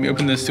dude. Let me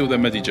open this, steal their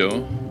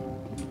Medijo.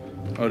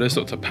 Oh, there's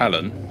Dr.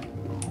 Palin.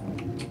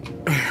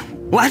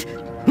 What?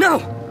 No!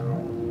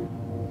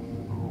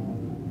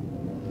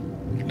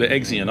 The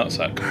eggs in your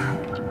nutsack.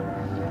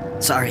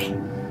 Sorry.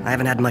 I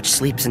haven't had much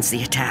sleep since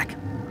the attack.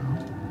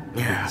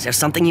 Is there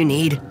something you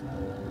need?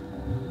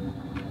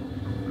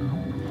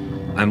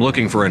 I'm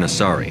looking for an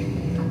Asari.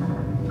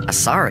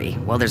 Asari?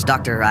 Well, there's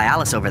Dr.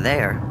 Ialis over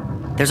there.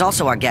 There's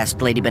also our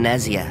guest, Lady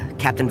Benezia.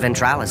 Captain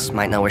Ventralis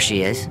might know where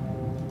she is.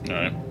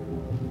 Alright.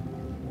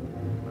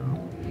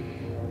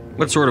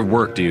 What sort of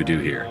work do you do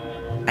here?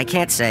 I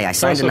can't say. I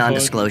signed a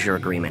non-disclosure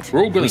agreement.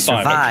 We're all gonna If we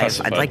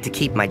survive, I'd like to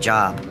keep my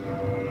job.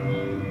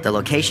 The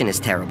location is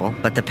terrible,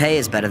 but the pay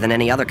is better than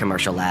any other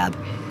commercial lab.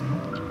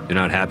 You're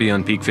not happy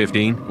on Peak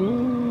 15?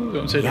 Ooh,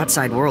 don't say the that.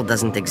 outside world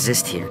doesn't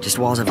exist here. Just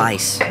walls of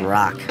ice and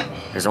rock.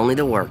 There's only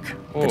the work,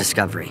 the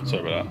discovery.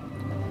 Sorry about that.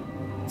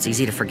 It's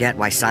easy to forget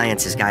why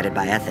science is guided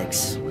by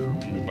ethics.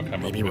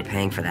 Maybe we're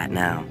paying for that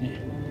now.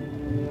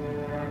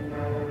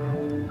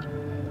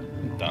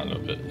 Down a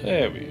little bit.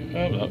 There we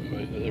go.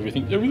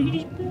 Everything just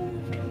moved.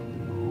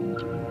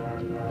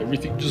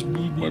 Everything just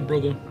moved, my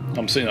brother.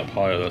 I'm sitting up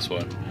higher, that's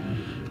why.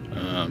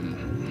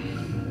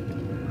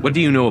 What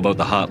do you know about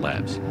the hot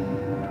labs?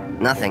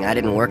 Nothing. I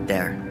didn't work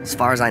there. As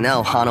far as I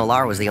know, Han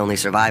Olar was the only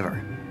survivor.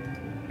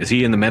 Is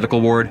he in the medical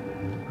ward?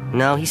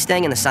 No, he's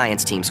staying in the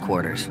science team's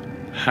quarters.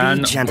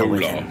 Be gentle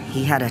with him.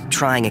 He had a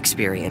trying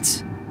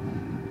experience.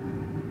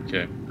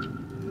 Okay.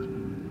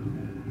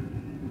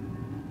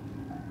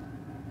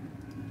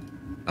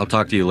 I'll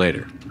talk to you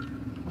later.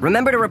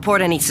 Remember to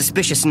report any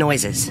suspicious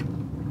noises.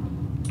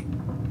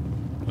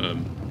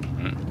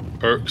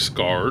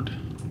 Erksgard.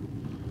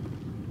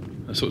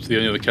 That's sort of the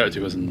only other character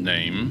who has a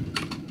name.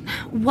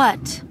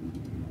 What?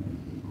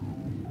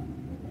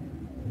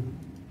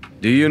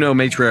 Do you know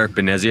Matriarch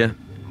Benezia?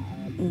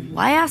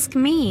 Why ask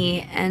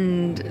me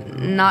and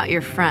not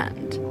your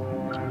friend?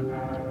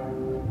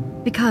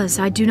 Because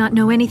I do not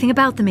know anything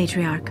about the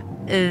matriarch.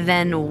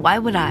 Then why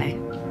would I?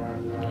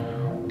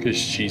 Because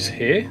she's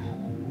here?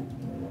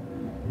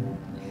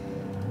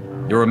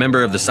 You're a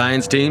member of the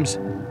science teams?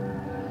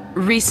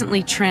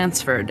 Recently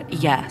transferred,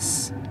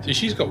 yes. See,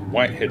 she's got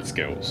white head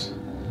skills.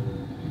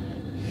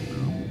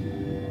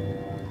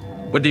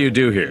 What do you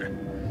do here?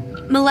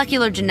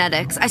 Molecular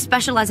genetics. I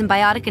specialize in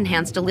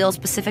biotic-enhanced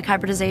allele-specific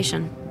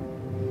hybridization.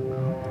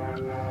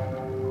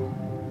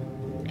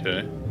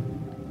 Okay.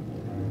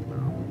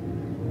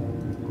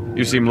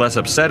 You seem less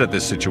upset at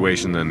this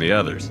situation than the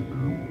others.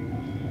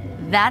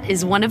 That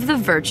is one of the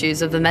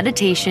virtues of the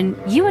meditation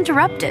you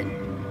interrupted.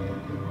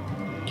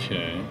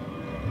 Okay.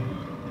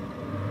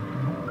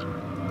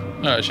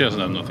 Alright, she doesn't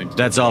have nothing to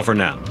That's all for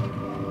now.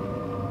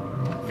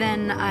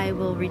 Then I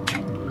will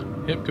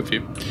return. Yep, good for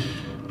you.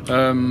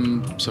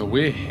 So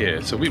we're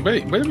here. So wait, where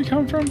did we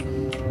come from?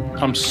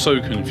 I'm so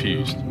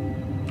confused.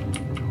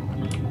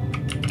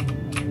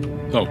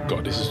 Oh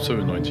god, this is so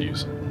annoying to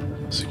use.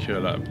 Secure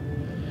lab.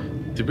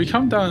 Did we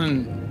come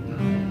down?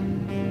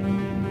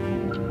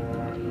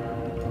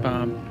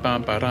 Bam,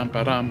 bam, ba-dam,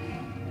 ba-dam.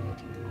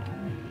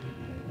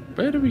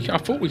 Where did we? I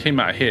thought we came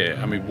out here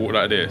and we walked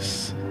like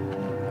this.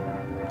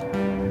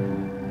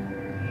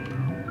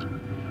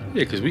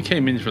 Yeah, because we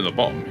came in from the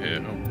bottom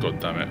here. Oh god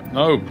damn it!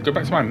 No, go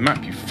back to my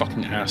map, you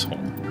fucking asshole.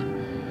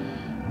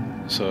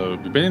 So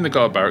we've been in the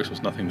guard barracks.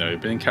 There's nothing there. We've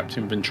been in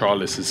Captain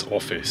Ventralis'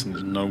 office, and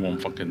there's no one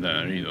fucking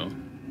there either.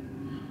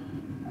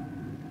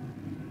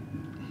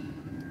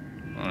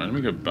 Alright, let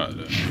me go back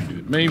there.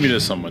 Maybe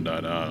there's someone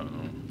down there, I don't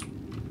know.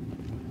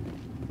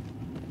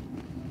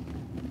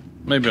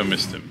 Maybe I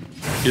missed him.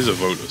 Here's a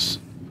Volus.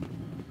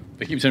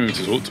 They keep telling me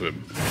to talk to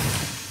him.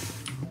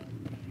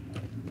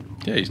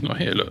 Yeah, he's not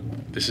here, look.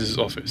 This is his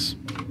office.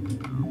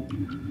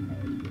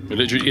 We're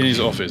literally in his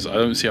office. I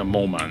don't see a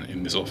mole man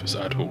in this office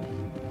at all.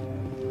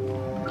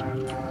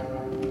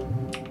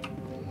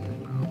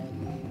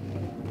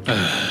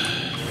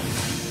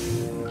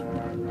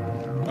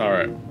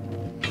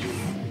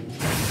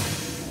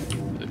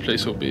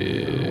 place will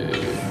be...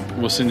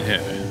 What's in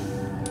here?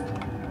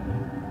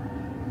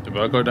 If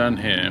I go down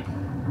here,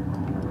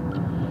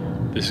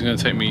 this is going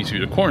to take me to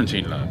the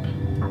quarantine lab.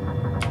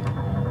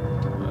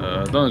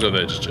 Don't go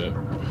there just yet.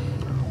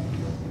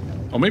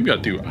 Or maybe I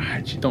do. I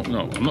actually don't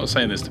know. I'm not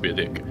saying this to be a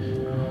dick.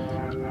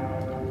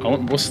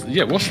 What's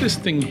this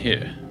thing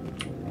here?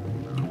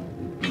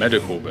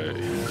 Medical bay.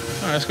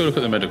 Alright, let's go look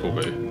at the medical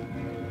bay.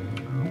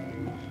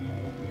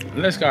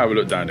 Let's go have a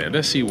look down there.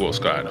 Let's see what's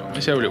going on.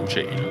 Let's have a little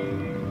check.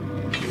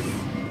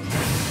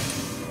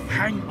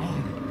 Hang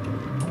on.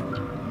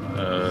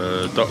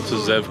 Dr.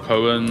 Zev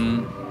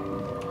Cohen.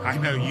 I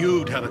know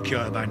you'd have a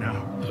cure by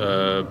now.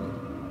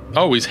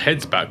 Oh, his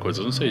head's backwards.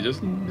 I was gonna say,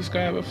 doesn't this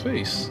guy have a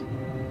face?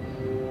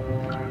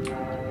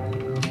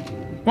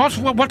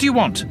 What do you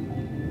want?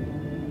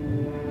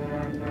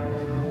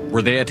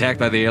 Were they attacked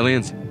by the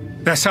aliens?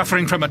 They're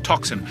suffering from a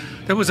toxin.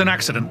 There was an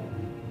accident.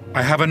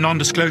 I have a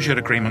non-disclosure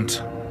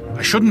agreement.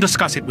 I shouldn't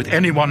discuss it with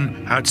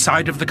anyone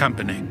outside of the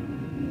company.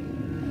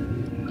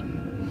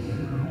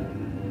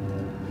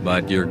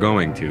 But you're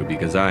going to,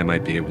 because I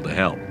might be able to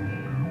help.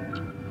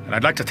 And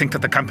I'd like to think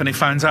that the company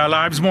finds our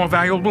lives more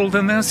valuable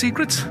than their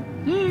secrets.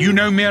 You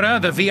know Mira,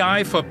 the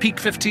VI for Peak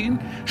 15?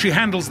 She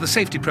handles the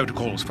safety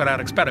protocols for our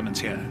experiments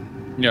here.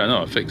 Yeah,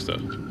 no, I fixed her.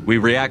 We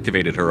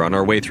reactivated her on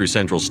our way through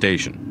Central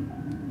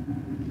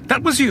Station.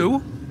 That was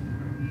you?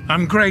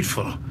 I'm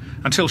grateful.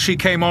 Until she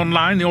came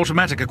online, the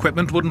automatic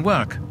equipment wouldn't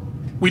work.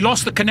 We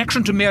lost the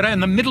connection to Mira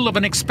in the middle of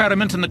an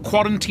experiment and the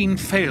quarantine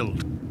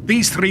failed.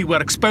 These three were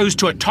exposed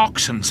to a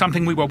toxin,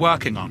 something we were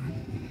working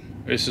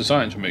on. It's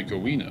designed to make your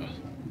wiener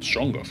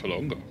stronger for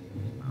longer.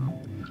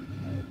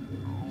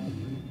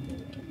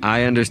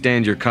 I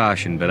understand your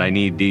caution, but I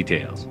need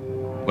details.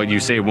 What you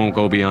say won't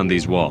go beyond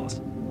these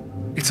walls.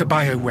 It's a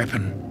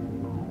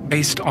bioweapon,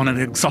 based on an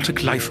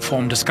exotic life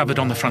form discovered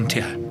on the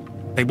frontier.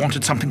 They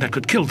wanted something that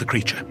could kill the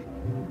creature.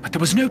 But there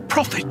was no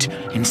profit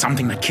in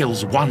something that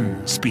kills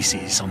one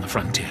species on the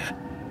frontier.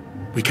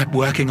 We kept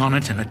working on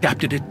it and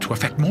adapted it to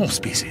affect more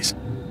species.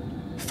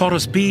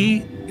 Thoros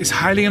B is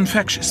highly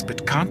infectious,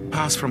 but can't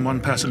pass from one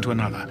person to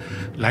another,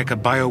 like a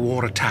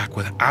biowar attack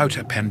without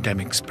a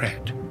pandemic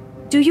spread.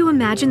 Do you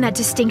imagine that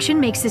distinction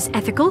makes this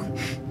ethical?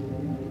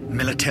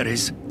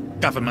 Militaries,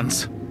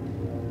 governments,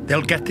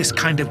 they'll get this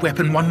kind of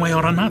weapon one way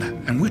or another,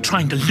 and we're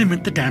trying to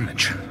limit the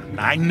damage.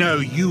 I know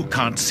you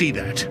can't see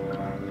that.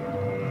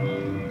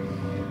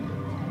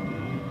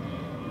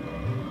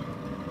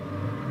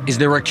 Is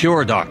there a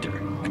cure, Doctor?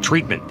 A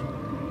treatment?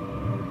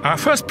 Our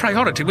first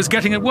priority was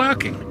getting it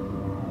working.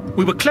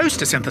 We were close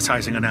to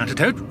synthesizing an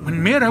antidote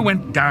when Mira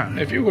went down.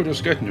 If you were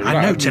just getting your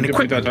our notes and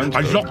equipment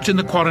are locked in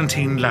the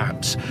quarantine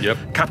labs.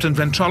 Yep. Captain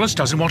Ventralis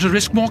doesn't want to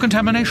risk more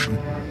contamination.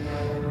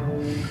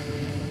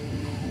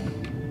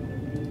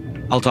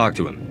 I'll talk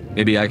to him.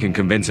 Maybe I can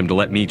convince him to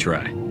let me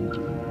try.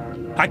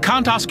 I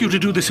can't ask you to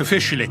do this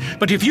officially,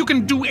 but if you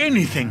can do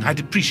anything, I'd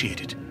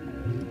appreciate it.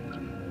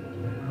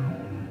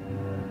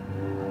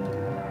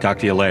 Talk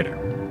to you later.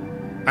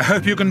 I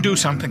hope you can do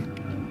something.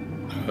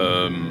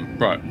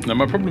 Right. Now,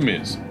 my problem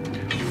is,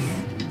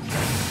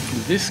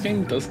 this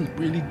game doesn't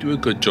really do a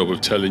good job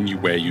of telling you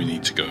where you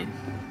need to go.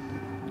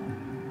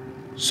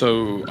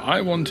 So,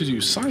 I want to do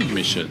side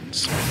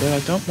missions, but I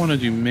don't want to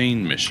do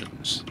main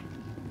missions.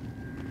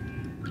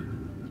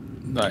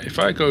 Like, if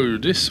I go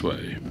this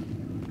way,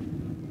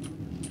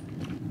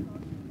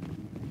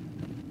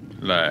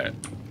 like,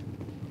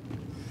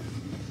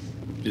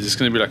 is this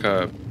going to be like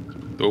a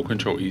door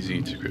control easy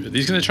integrated? Are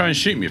these going to try and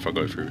shoot me if I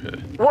go through here?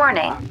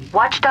 Warning,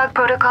 Watchdog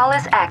protocol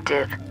is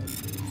active.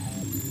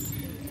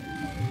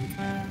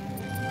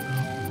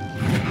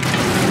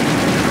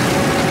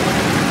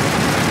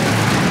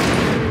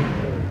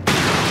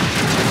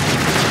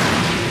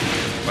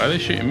 Why are they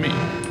shooting me?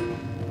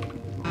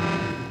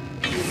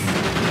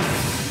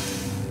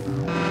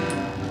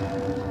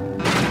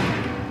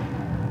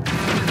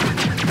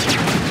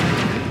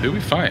 Who are we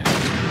fighting?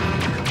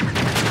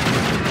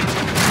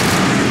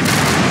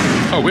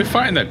 Oh, we're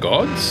fighting their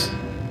gods?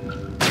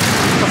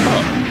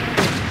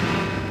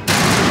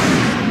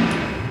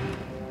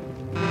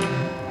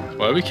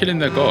 Why are we killing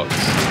their gods?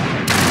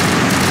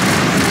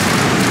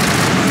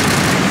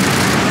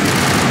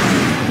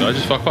 Did I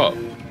just fuck up?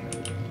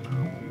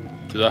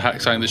 Did I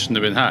hack something that shouldn't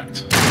have been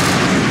hacked?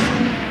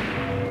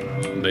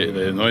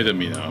 They're annoyed at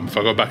me now. If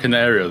I go back in the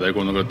area, they're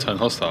going to go turn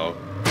hostile.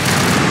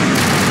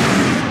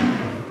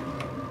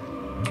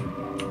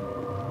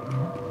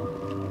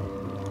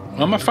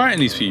 Why am I fighting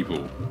these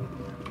people?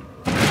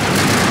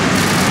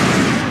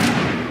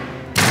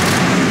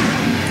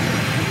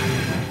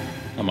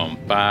 I'm on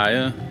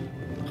fire.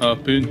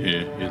 Up in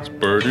here, it's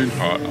burning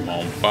hot. I'm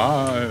on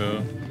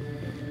fire.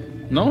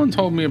 No one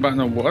told me about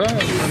no what.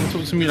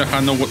 Talk to me like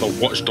I know what the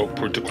Watchdog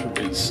protocol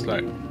is.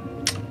 Like,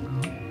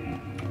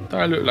 what do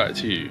I look like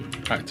to you?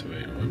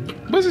 Activate.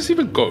 Where does this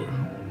even go?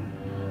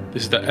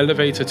 This is the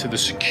elevator to the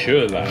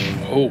secure lab.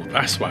 Oh,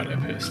 that's why they're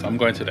pissed. I'm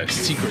going to their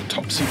secret,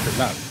 top secret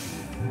lab.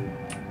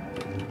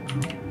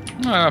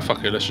 Ah,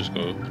 fuck it. Let's just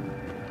go.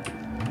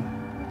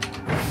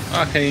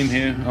 I came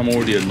here. I'm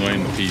already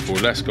annoying the people.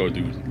 Let's go,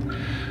 dude.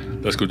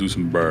 Let's go do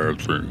some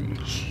bad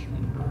things.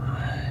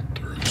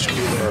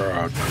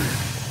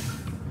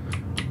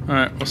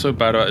 Alright, what's so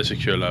bad about the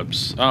secure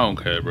labs? I don't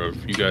care, bro.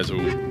 You guys are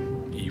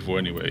all evil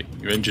anyway.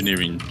 You're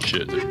engineering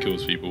shit that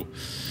kills people.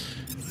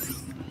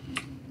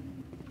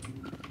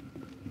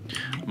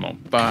 I'm on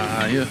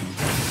fire.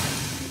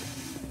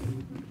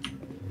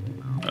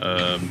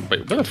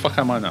 Wait, where the fuck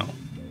am I now?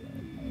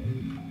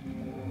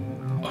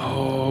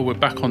 Oh, we're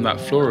back on that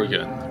floor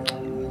again.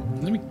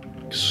 Let me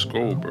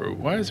scroll, bro.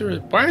 Why is there a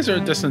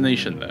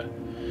destination there?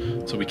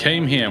 So we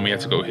came here and we had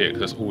to go here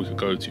because that's all we could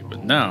go to.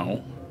 But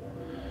now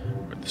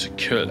we're at the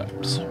secure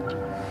labs.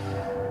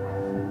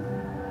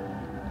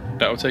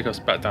 That will take us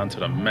back down to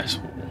the mess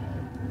hall.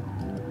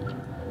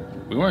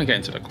 We want to get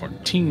into the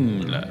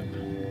quarantine lab.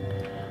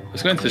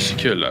 Let's go into the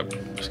secure lab.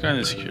 Let's go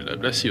into the secure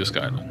lab. Let's see what's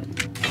going on.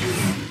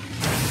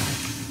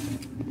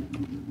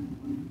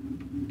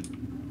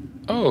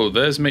 Oh,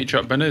 there's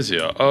Matriarch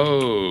Benezia.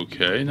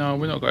 Okay, no,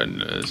 we're not going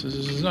there. This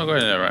is not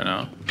going there right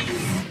now.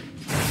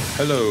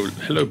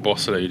 Hello,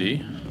 boss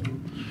lady.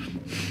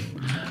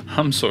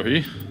 I'm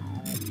sorry.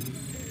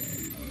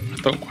 I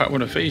don't quite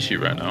want to face you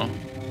right now.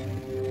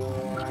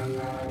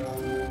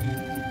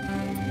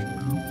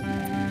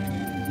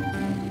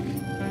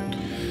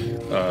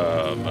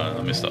 Man,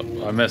 I messed up.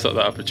 I messed up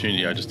that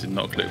opportunity. I just did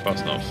not click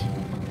fast enough.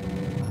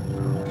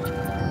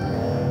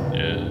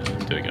 Yeah,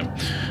 do it again.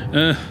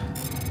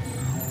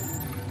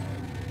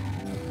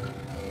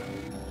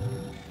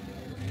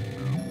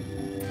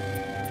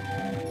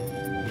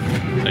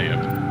 There you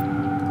go.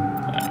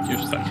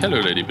 Hello,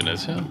 Lady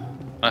Benezia.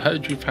 I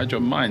heard you've had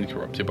your mind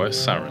corrupted by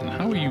Saren.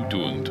 How are you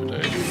doing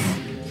today?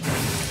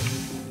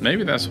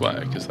 Maybe that's why,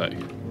 because like...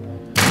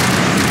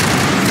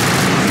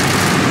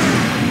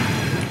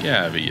 Get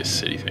out of here, you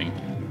silly thing.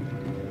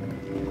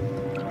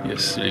 You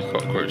silly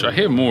cockroach. I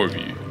hear more of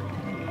you.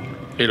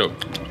 Hey, look.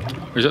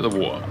 Or is that the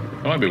water?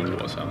 It might be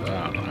water sound.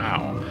 I don't know.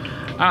 Ow.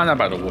 I don't know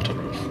about the water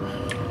roof.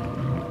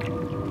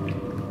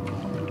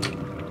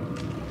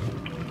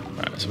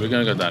 Alright, so we're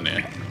going to go down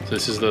here. So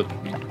this is the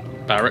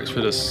barracks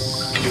for the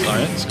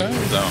science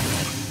guys? No.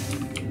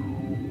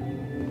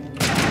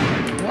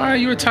 Why are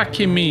you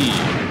attacking me?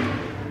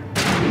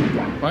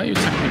 Why are you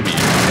attacking me?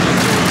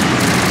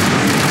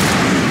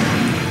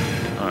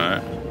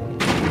 Alright.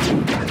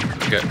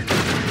 Okay.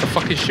 What the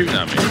fuck is shooting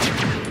at me?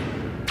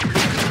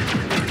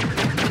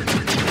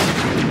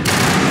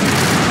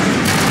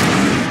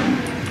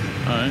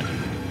 Alright.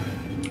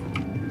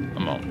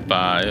 I'm on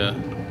fire.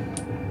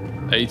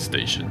 Aid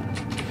station.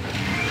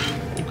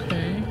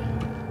 Okay.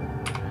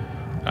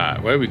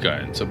 Alright, where are we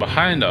going? So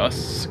behind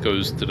us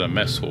goes to the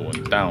mess hall,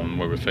 and down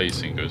where we're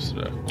facing goes to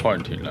the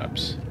quarantine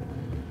labs.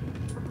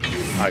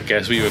 I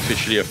guess we've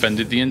officially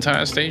offended the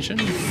entire station.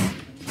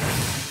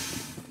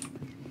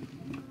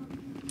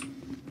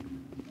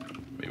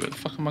 Wait, where the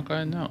fuck am I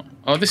going now?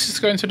 Oh, this is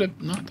going to the...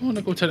 No, I don't want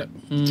to go to the...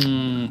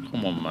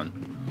 come on, man.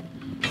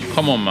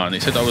 Come on, man. He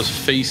said I was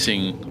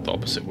facing the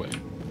opposite way.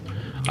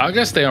 I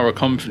guess they are a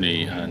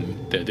company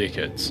and they're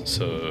dickheads,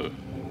 so...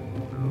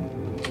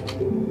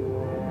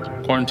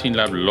 Quarantine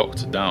lab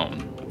locked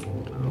down.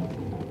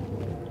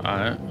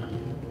 Alright.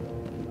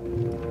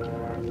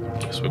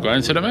 Guess we're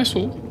going to the mess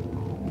hall.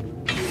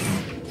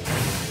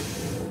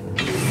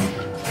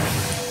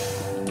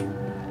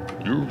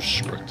 You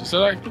respect.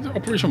 So like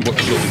Operation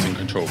Watchdog is in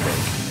control, bro.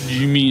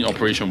 You mean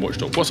Operation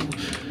Watchdog? What's...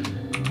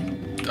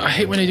 I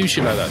hate when they do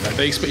shit like that. Like,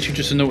 they expect you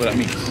just to know what that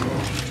means.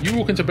 You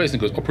walk into a place and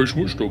goes, Operation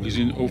Watchdog is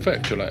in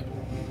effect. You're like...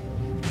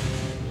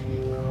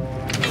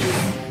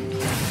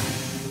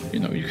 You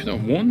know, you could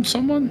have warned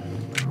someone.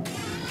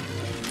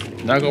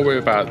 Now I gotta worry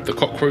about the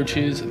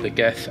cockroaches, the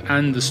geth,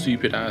 and the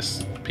stupid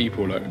ass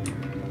people like,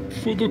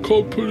 for the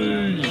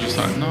company. You're just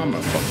like, nah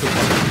man, fuck the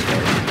company.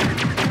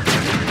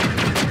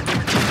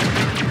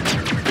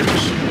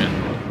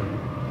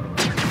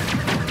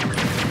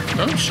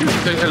 Don't shoot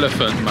the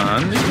elephant,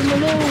 man. Leave him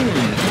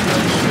alone.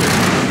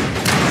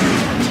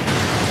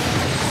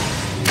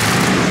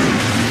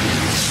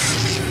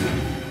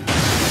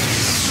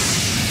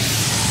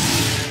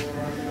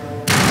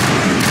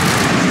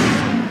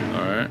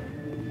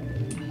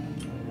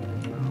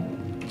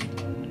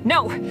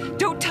 No!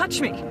 Don't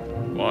touch me!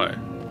 Why?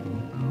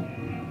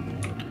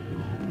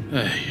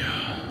 Hey.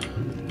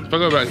 If I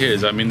go back here,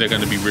 does that mean they're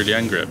going to be really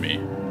angry at me?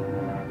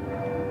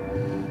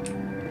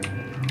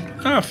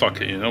 Ah, fuck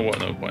it. You know what?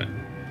 No point.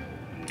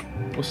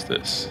 What's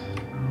this?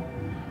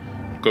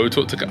 Go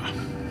talk to...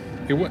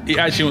 He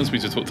actually wants me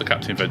to talk to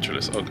Captain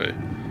Ventureless. Okay.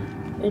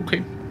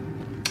 Okay.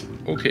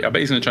 Okay. I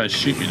bet he's going to try and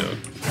shoot me, though.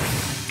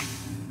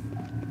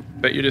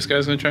 Bet you this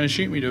guy's going to try and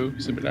shoot me, though.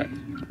 He's going to be like,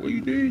 what are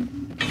you doing?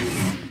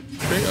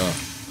 Straight up.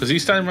 Because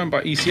he's standing around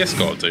by ECS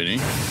guards, don't he?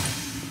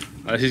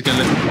 He's going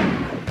to let...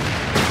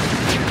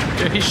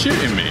 Yeah, he's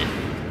shooting me.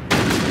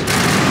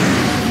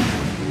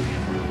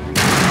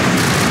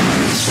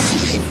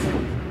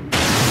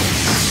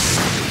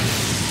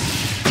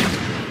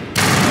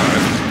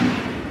 Right.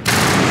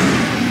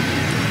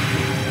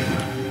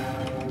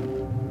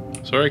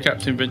 Sorry,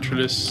 Captain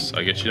Ventureless.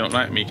 I guess you don't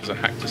like me because I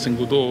hacked a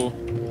single door.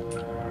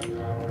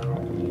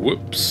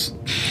 Whoops.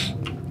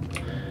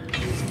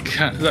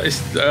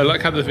 I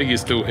like how the thing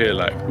is still here.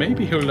 Like,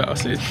 maybe he'll let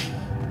us in.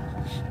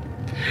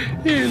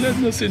 Yeah,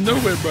 letting us in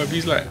nowhere, bro.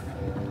 He's like,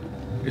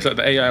 it's like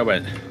the AI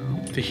went.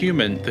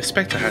 The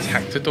Spectre has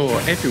hacked the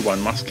door.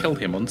 Everyone must kill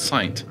him on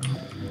sight.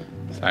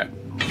 It's like,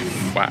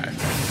 why?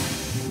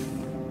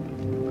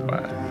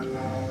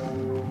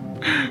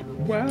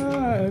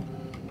 Why?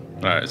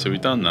 Alright, so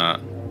we've done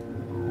that.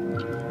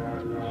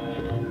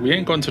 We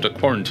ain't gone to the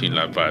quarantine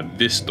lab via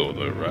this door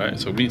though, right?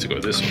 So we need to go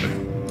this way.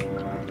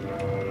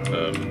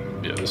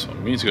 Yeah, this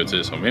one. We need to go to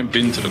this one. We ain't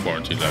been to the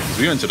quarantine lab because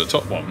we went to the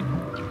top one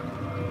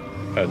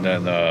and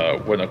then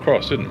went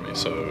across, didn't we?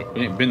 So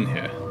we ain't been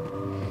here.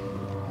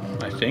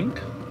 I think.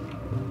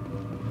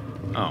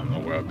 I don't know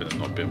where I've been and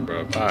not been,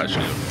 bro.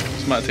 Actually,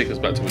 this might take us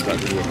back to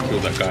exactly where we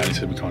killed that guy and he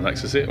said we can't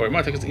access it, or it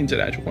might take us into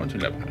the actual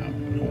quarantine lab. I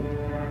don't know.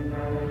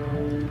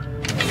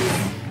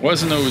 What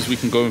does it know is we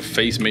can go and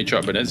face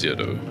Matriarch Benezia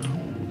though.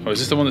 Oh, is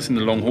this the one that's in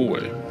the long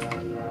hallway?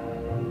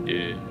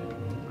 Yeah.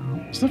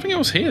 There's nothing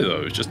else here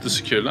though, it's just the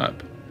secure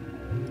lab.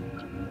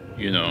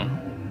 You know.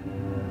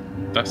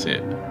 That's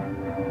it.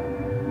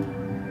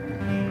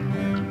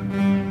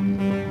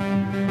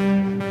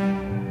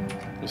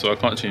 So I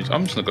can't change.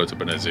 I'm just gonna go to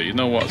Benezia. You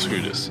know what?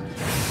 Screw this.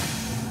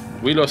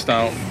 We lost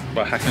out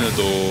by hacking the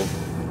door.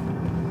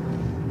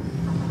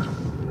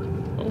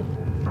 Oh,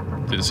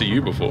 didn't see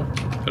you before.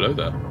 Hello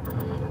there.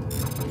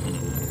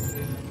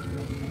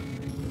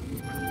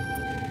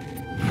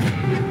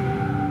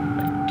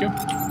 Thank you.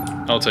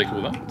 I'll take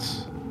all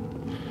that.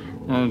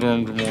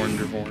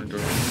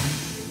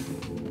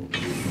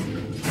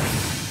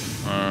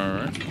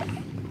 Alright.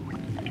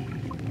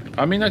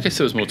 I mean, I guess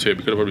there was more to it.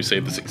 We could have probably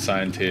saved the 6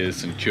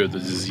 scientists and cured the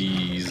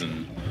disease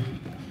and...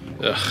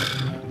 Ugh.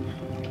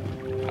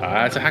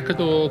 I had to hack a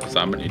door because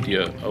I'm an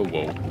idiot. Oh,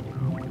 whoa.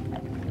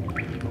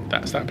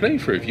 That's that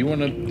playthrough. If you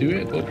want to do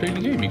it, go play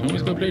the game. You can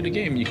always go play the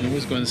game. You can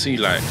always go and see,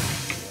 like...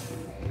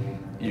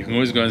 You can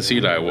always go and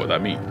see, like, what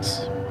that means.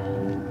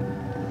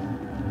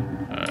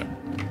 Alright.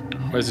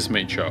 Where's this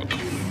matriarch?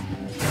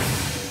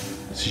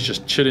 She's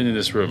just chilling in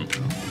this room.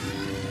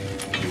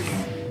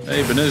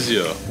 Hey,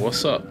 Benezia,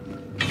 what's up?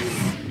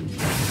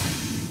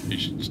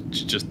 She's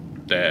just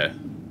there.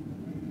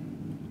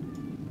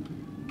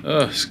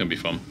 Oh, it's gonna be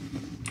fun.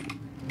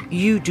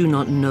 You do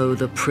not know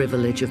the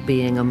privilege of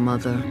being a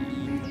mother.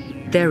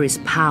 There is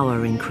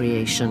power in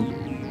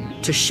creation.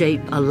 To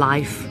shape a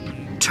life,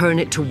 turn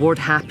it toward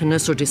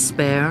happiness or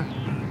despair.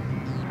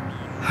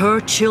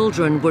 Her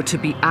children were to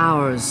be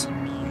ours,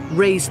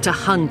 raised to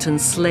hunt and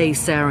slay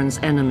Saren's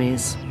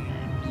enemies.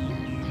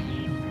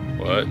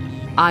 What?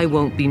 I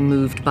won't be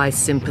moved by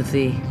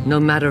sympathy, no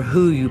matter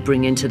who you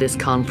bring into this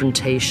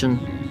confrontation.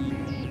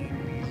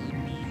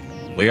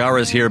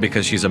 Liara's here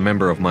because she's a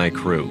member of my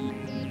crew.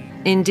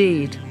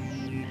 Indeed.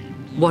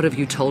 What have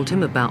you told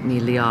him about me,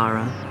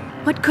 Liara?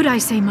 What could I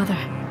say, Mother?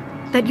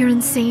 That you're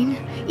insane?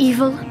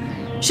 Evil?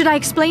 Should I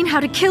explain how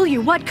to kill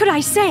you? What could I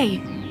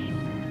say?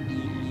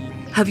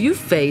 Have you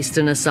faced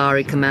an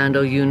Asari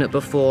commando unit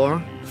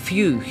before?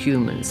 Few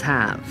humans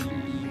have.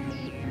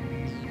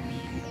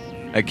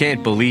 I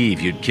can't believe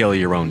you'd kill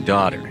your own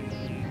daughter.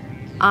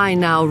 I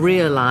now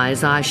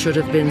realize I should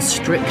have been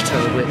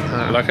stricter with her.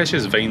 I like how she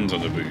has veins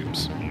on the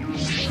boobs.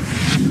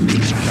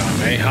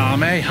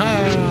 Kamehameha!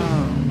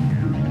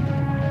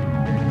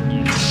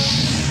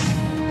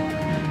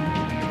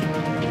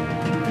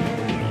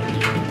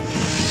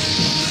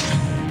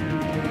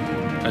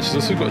 And she's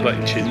also got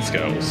like chin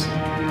scales.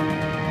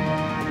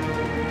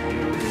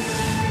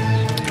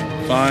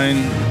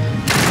 Fine.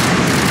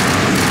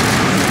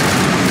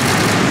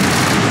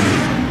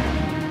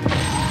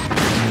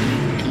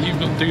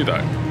 Do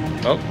that.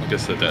 Oh, I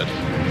guess they're dead.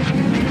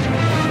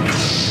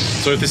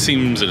 So if this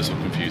seems a little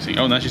confusing.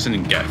 Oh, now she's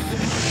sending Geth.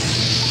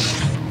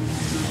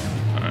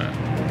 Alright.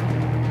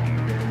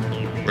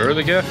 Where are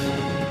the Geth?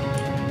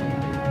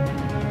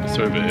 It's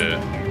over here.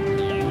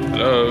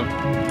 Hello?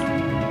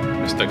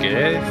 Mr.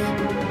 Geth?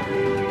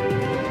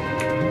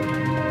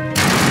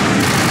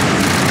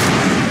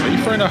 Are you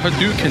throwing a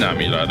Hadouken at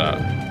me like that?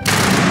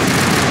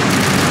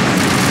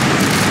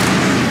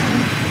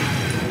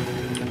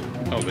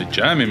 Oh, they're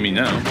jamming me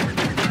now.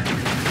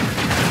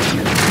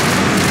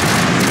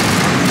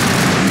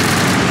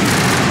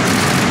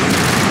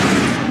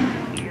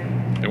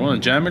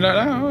 Want to jam me like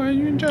that? Oh,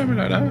 you can jam me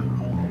like that.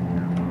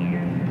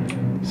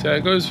 See how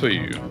it goes for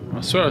you.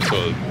 I swear I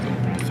saw the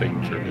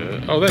thing through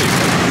here. Oh, there you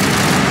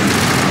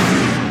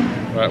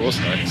go. Right, what's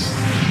next?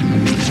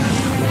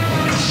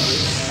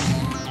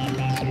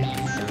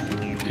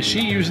 Is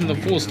she using the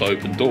force to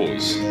open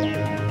doors?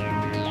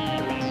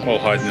 While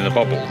hiding in a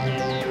bubble?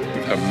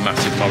 With her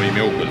massive mummy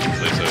milker, as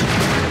they say.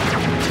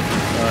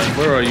 Alright,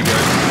 where are you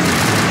guys?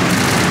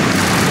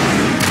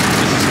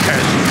 This is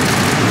casual.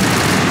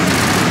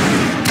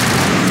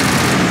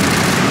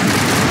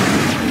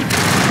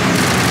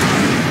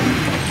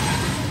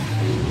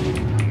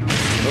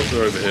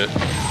 They're over here.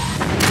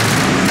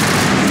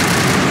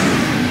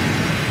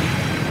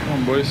 Come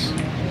on, boys.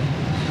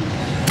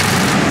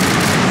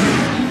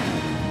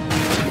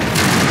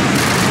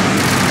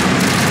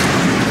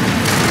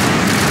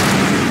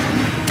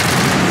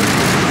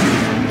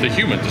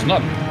 human does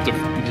not.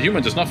 The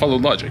human does not follow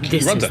logic. He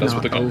This runs is at us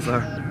with not a gun.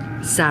 over.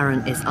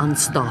 Saren is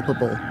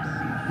unstoppable.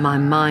 My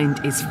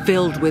mind is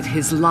filled with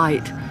his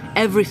light.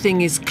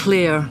 Everything is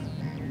clear.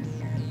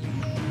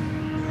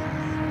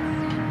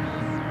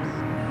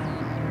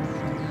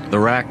 The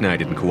Rachni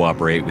didn't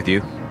cooperate with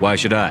you. Why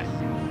should I?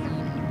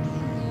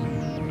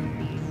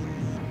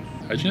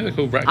 How do you know they're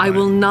called Rachni? I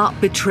will not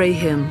betray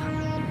him.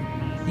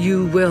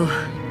 You will.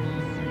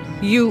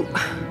 You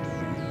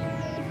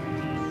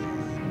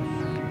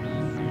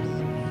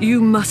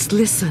must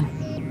listen.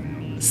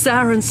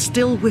 Saren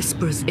still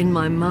whispers in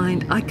my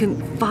mind. I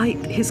can fight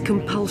his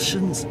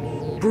compulsions,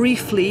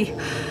 briefly,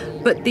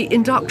 but the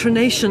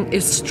indoctrination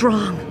is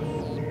strong.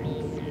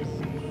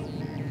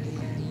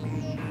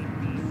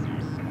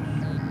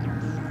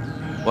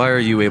 Why are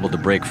you able to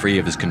break free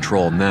of his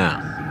control now?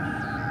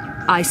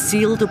 I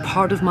sealed a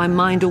part of my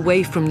mind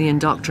away from the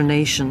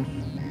indoctrination,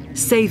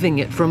 saving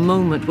it for a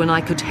moment when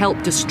I could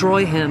help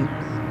destroy him.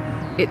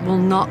 It will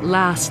not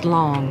last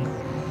long.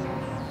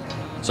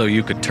 So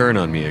you could turn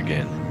on me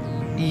again?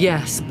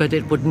 Yes, but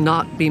it would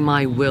not be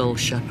my will,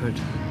 Shepard.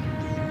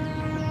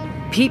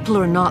 People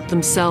are not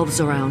themselves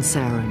around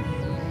Saren.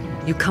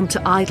 You come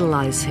to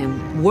idolize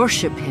him,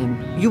 worship him.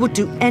 You would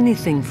do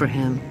anything for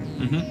him.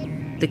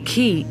 The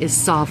key is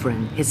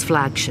Sovereign, his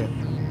flagship.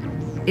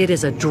 It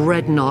is a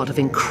dreadnought of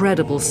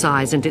incredible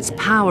size, and its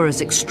power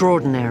is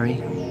extraordinary.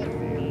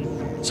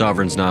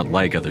 Sovereign's not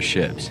like other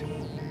ships.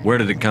 Where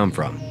did it come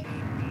from?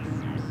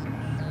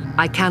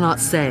 I cannot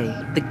say.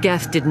 The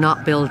Geth did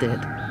not build it.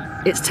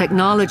 Its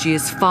technology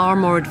is far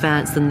more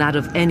advanced than that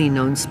of any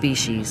known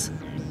species.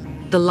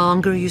 The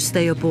longer you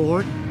stay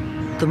aboard,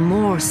 the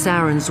more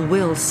Saren's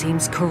will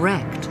seems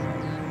correct.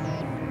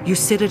 You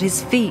sit at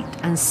his feet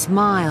and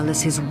smile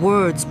as his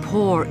words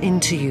pour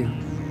into you.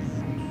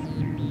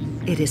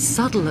 It is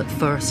subtle at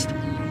first.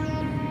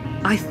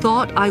 I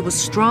thought I was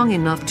strong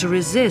enough to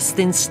resist.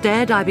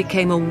 Instead, I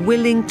became a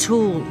willing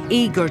tool,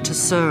 eager to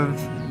serve.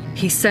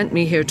 He sent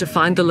me here to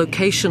find the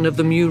location of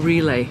the Mu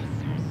relay.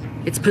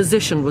 Its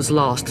position was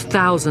lost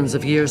thousands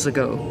of years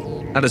ago.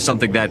 How does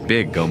something that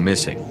big go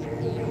missing?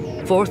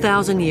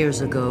 4,000 years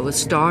ago, a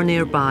star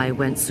nearby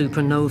went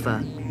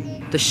supernova.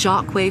 The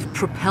shockwave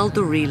propelled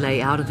the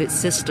relay out of its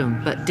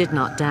system, but did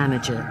not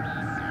damage it.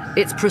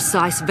 Its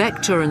precise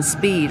vector and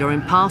speed are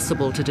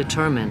impossible to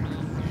determine.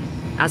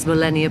 As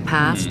millennia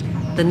passed,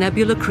 the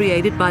nebula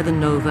created by the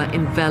nova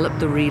enveloped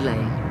the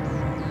relay.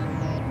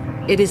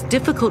 It is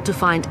difficult to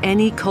find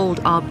any cold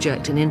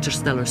object in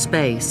interstellar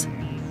space,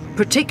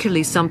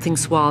 particularly something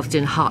swathed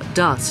in hot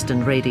dust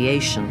and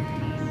radiation.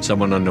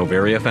 Someone on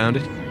Novaria found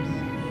it?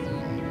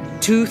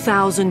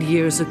 2,000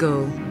 years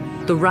ago,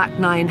 the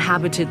Rachni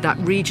inhabited that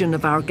region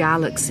of our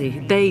galaxy.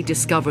 They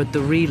discovered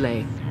the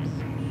relay.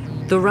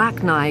 The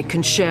Rachni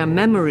can share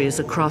memories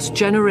across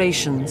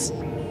generations.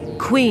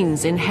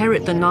 Queens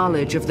inherit the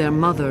knowledge of their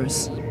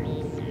mothers.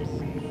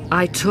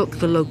 I took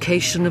the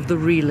location of the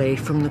relay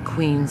from the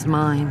Queen's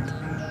mind.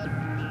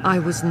 I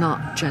was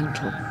not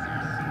gentle.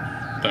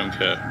 Don't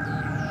care.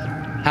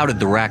 How did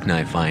the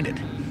Rachni find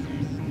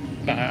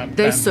it?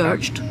 They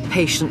searched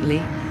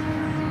patiently.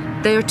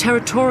 They are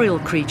territorial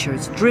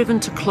creatures, driven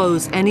to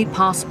close any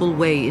possible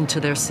way into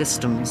their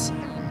systems.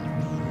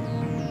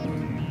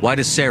 Why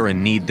does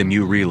Saren need the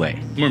Mu relay?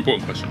 More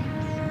important question.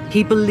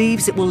 He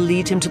believes it will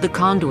lead him to the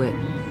conduit.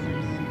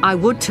 I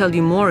would tell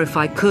you more if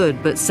I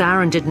could, but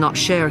Saren did not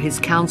share his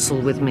counsel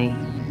with me.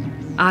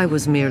 I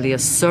was merely a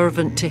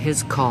servant to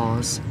his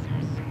cause.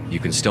 You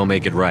can still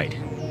make it right.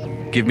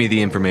 Give me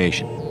the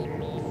information.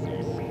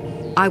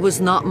 I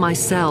was not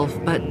myself,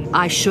 but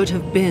I should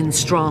have been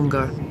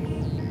stronger.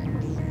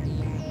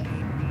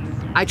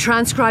 I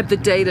transcribed the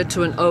data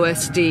to an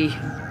OSD.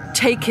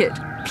 Take it,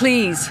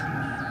 please.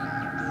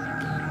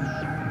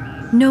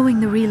 Knowing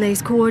the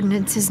relay's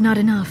coordinates is not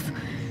enough.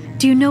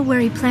 Do you know where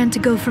he planned to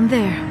go from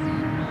there?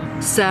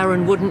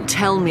 Saren wouldn't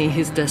tell me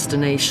his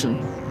destination.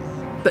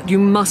 But you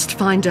must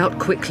find out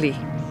quickly.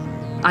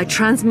 I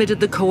transmitted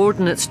the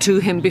coordinates to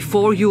him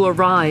before you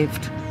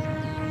arrived.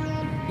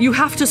 You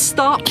have to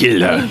stop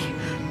Kill her. me.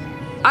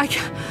 I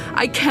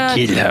can't.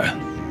 Kill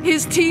her.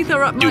 His teeth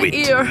are up my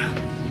ear.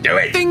 Do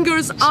it.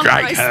 Fingers on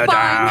Strike my her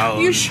spine.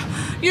 down. You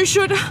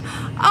should.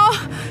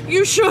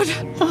 You should.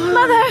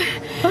 Mother,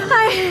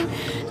 I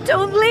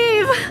don't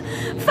leave.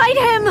 Fight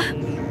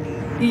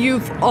him.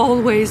 You've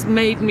always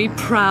made me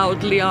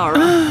proud,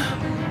 Liara.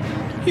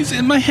 He's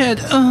in my head.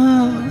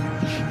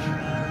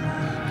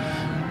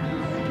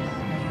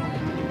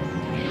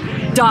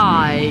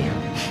 Die.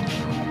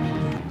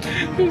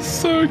 It's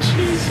so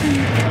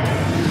cheesy.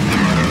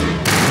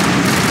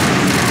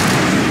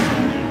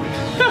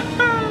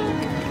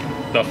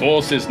 The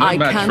force is no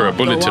match for a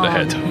bullet to the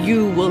head.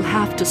 You will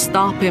have to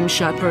stop him,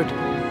 Shepard.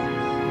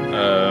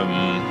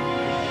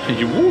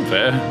 You will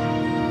there.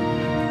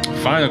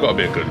 Fine, I've got to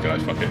be a good guy,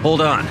 fuck it.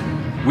 Hold on.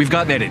 We've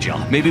got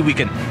Metagel. Maybe we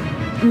can...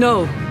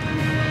 No.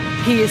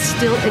 He is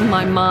still in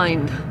my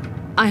mind.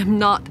 I am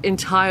not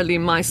entirely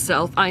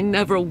myself. I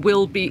never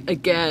will be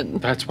again.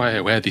 That's why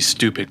I wear these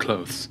stupid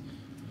clothes.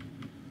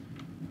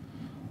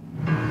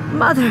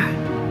 Mother.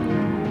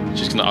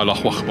 She's gonna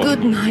Allahu Akbar.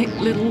 Good night,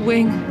 little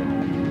wing.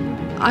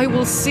 I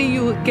will see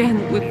you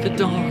again with the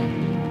dawn.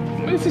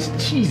 Where's this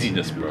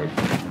cheesiness, bro?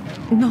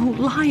 No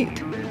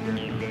light.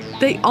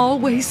 They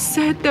always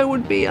said there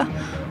would be a...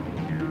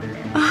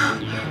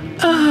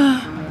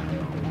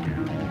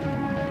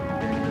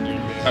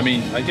 I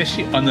mean, I guess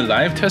she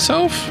unalived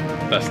herself?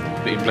 That's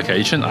the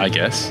implication, I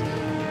guess.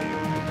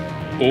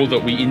 Or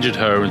that we injured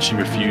her and she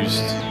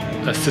refused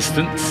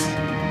assistance.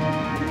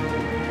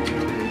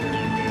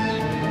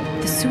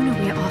 The sooner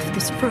we are off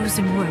this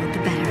frozen world, the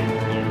better.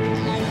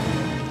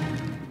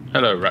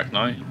 Hello,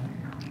 Rachni.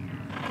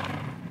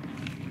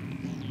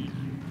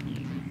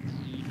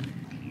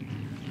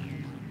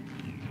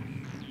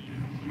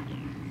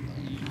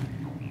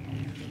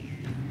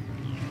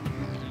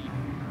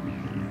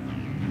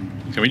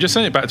 Can we just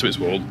send it back to its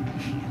world?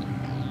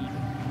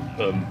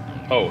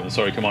 Oh,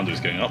 sorry, Commander is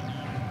going up.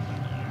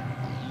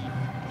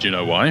 Do you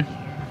know why?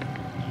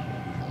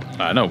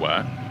 I know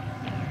why.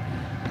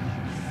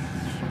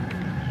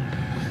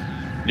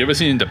 You ever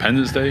seen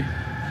Independence Day?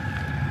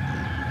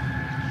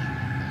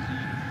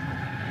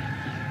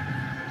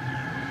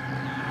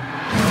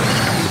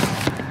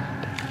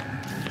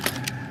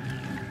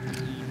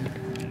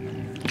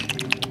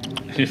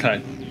 He's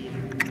like,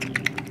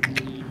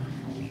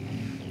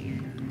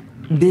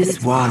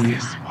 this one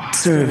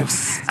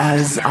serves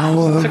as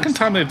our second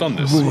time they've done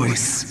this.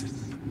 Voice.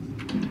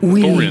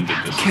 We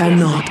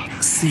cannot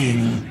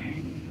sing.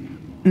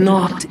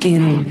 Not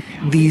in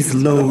these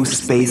low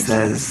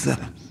spaces.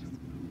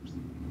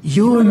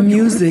 Your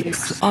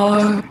musics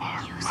are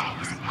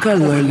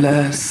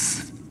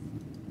colorless.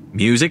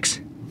 Musics?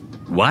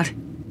 What?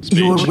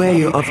 Your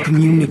way of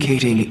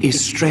communicating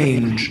is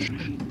strange.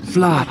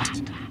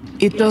 Flat.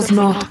 It does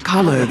not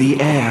color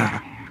the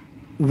air.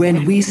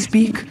 When we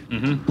speak,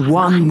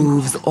 one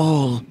moves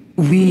all.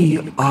 We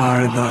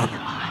are the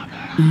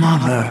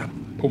mother.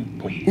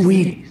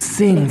 We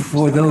sing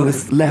for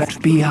those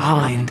left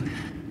behind.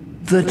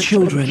 The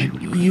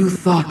children you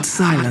thought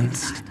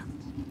silenced.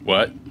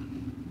 What?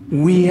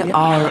 We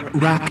are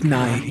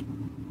Rachni.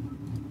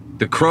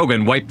 The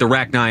Krogan wiped the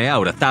Rachni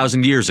out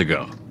 1,000 years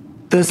ago.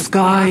 The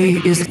sky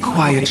is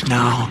quiet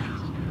now.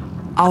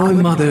 Our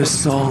mother's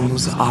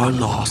songs are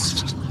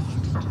lost.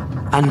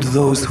 And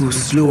those who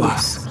slew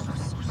us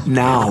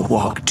now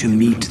walk to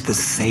meet the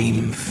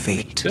same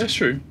fate. That's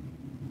true.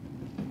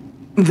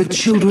 The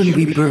children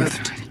we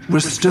birthed were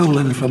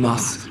stolen from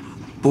us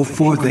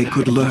before they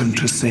could learn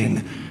to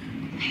sing.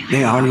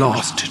 They are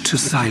lost to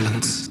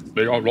silence.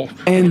 They are lost.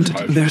 And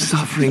their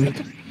suffering,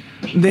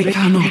 they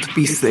cannot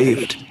be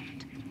saved.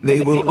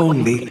 They will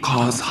only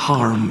cause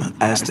harm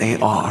as they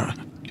are.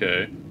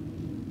 Okay.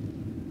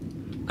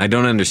 I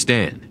don't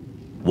understand.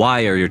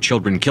 Why are your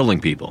children killing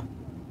people?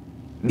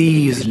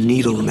 These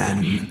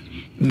needlemen,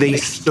 they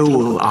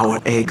stole our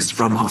eggs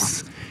from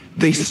us.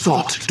 They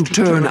sought to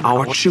turn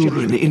our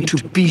children into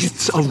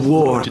beasts of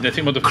war,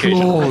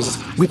 claws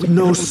with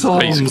no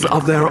songs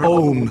of their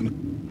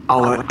own.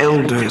 Our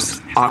elders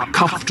are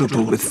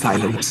comfortable with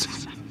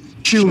silence.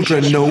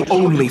 Children know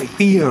only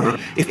fear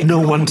if no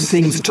one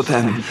sings to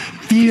them.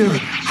 Fear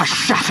has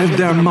shattered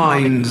their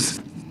minds.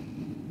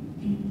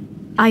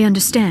 I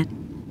understand.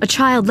 A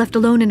child left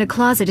alone in a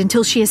closet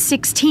until she is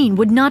 16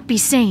 would not be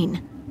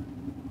sane.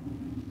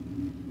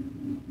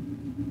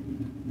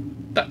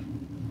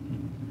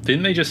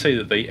 Didn't they just say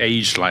that they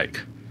aged like...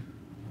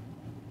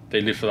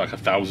 They lived for like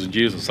 1,000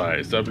 years or so?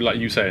 That'd be like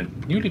you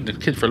saying, you leave the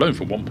kid for alone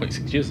for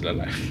 1.6 years of their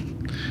life.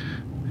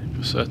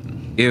 For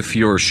certain. If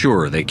you're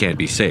sure they can't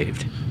be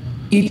saved.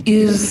 It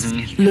is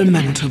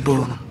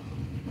lamentable,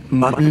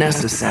 but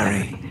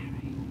necessary.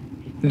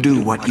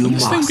 Do what you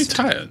must.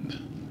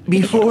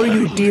 Before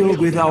you deal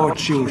with our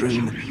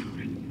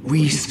children,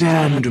 we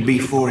stand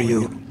before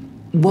you.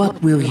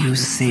 What will you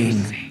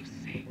sing?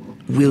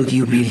 Will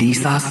you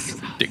release us?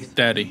 Dick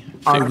Daddy.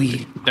 Are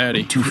we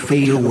Daddy to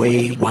fade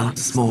away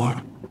once more?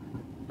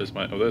 There's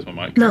my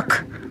mic.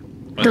 Look,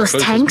 those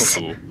tanks,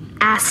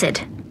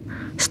 acid.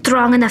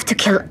 Strong enough to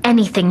kill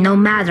anything, no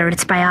matter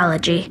its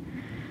biology.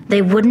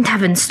 They wouldn't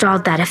have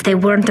installed that if they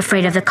weren't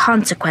afraid of the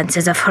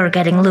consequences of her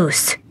getting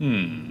loose.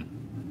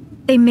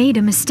 They made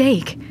a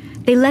mistake.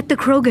 They let the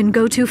Krogan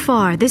go too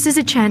far. This is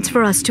a chance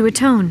for us to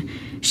atone.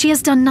 She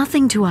has done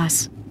nothing to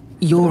us.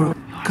 Your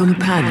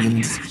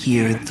companions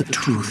hear the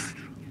truth.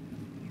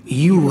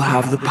 You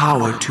have the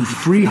power to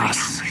free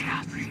us,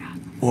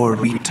 or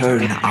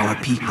return our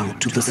people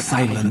to the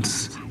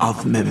silence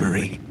of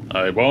memory.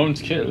 I won't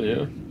kill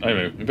you.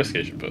 Anyway,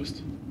 investigation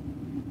first.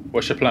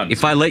 What's your plan?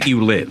 If I let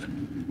you live,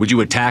 would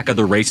you attack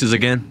other races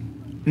again?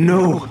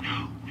 No.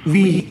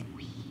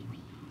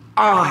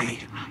 I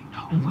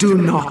do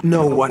not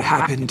know what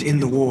happened in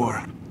the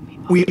war.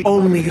 We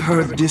only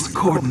heard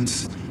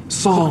discordance,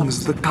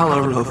 songs the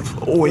color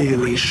of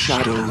oily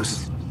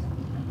shadows.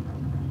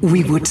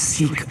 We would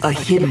seek a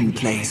hidden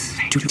place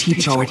to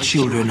teach our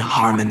children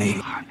harmony.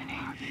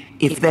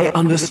 If they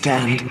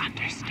understand,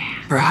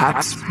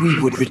 perhaps we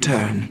would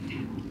return.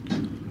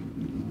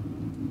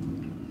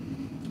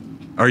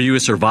 Are you a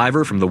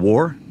survivor from the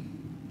war?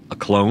 A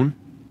clone?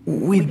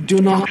 We do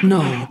not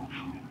know.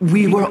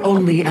 We were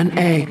only an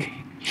egg,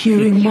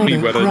 hearing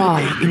Mother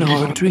cry in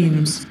our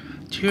dreams.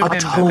 A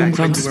tone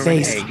from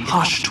space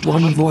hushed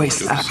one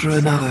voice after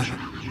another.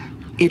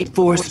 It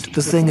forced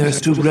the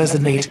singers to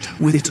resonate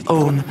with its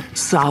own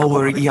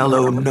sour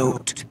yellow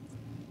note.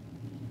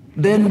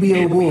 Then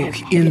we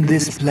awoke in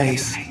this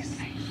place,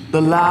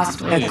 the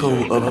last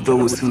echo of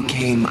those who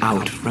came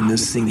out from the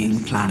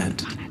singing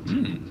planet.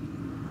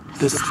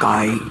 The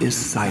sky is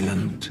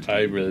silent.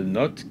 I will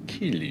not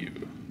kill you.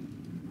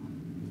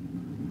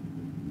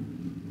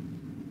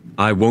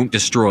 I won't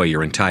destroy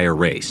your entire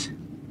race.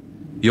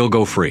 You'll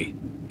go free.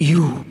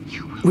 You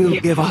will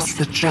give us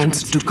the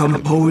chance to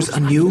compose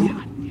anew?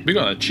 We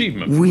got an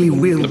achievement. We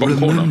will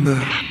remember.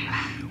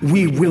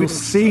 We will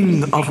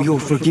sing of your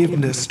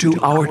forgiveness to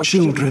our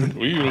children.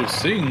 We will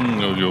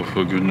sing of your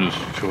forgiveness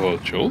to our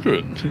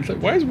children. It's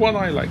like, why is one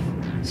eye like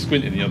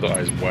squinting, the other eye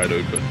is wide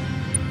open?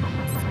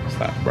 What's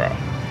that, bruh?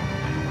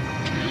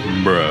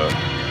 Bruh.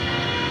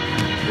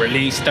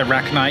 Release the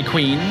Rachni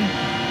Queen.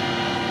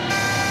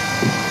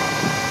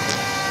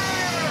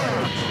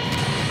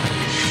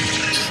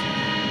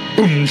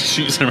 Boom!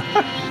 Shoots her.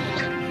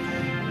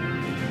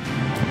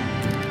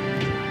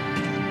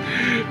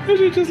 And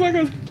she just like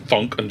a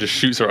thunk and just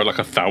shoots her at like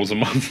 1,000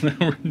 miles an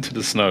hour into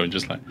the snow and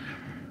just like,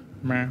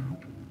 meow.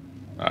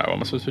 Alright, what am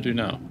I supposed to do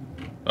now?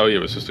 Oh yeah,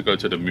 we're supposed to go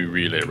to the Moo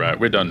Relay, right?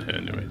 We're done here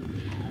anyway.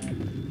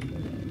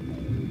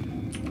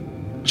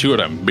 She got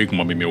that big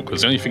mummy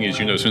milkers. The only thing is,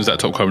 you know, as soon as that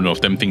top coming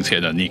off, them things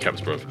hit her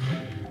kneecaps, bro.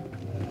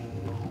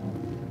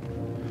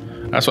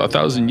 That's what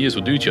 1,000 years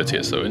will do to your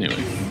tits, though,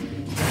 anyway.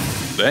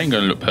 They ain't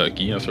gonna look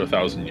perky after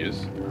 1,000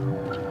 years.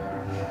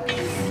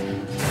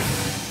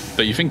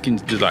 But you think in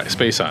like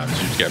space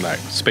science, you'd get like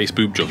space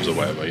boob jobs or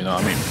whatever, you know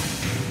what I mean?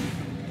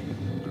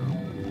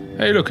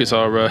 Hey, look, it's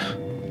our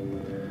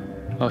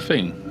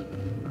thing.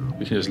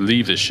 We can just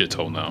leave this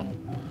shithole now.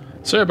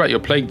 Sorry about your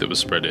plague that was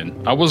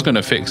spreading. I was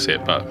gonna fix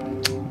it, but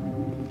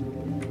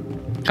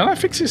can I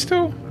fix it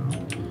still?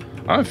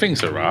 I don't think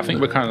so, right? I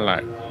think we're kind of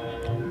like.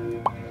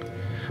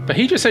 But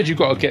he just said you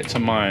got to get to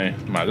my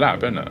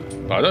lab,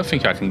 innit? But I don't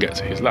think I can get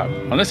to his lab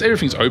unless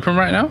everything's open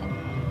right now.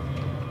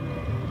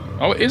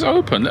 Oh, it is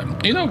open.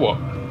 You know what?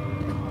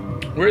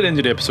 We're at the end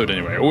of the episode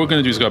anyway. All we're going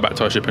to do is go back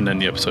to our ship and end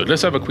the episode.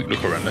 Let's have a quick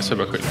look around. See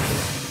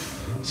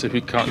if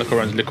we can't look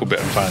around a little bit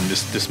and find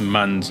this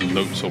man's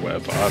notes or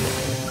whatever. I don't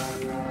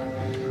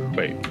know.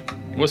 Wait,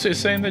 what's it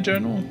saying in the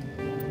journal?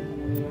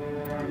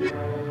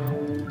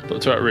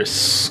 Doctor at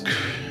risk.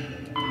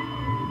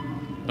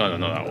 No,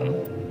 not that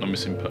one. Not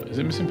missing person. Is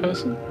it missing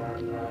person?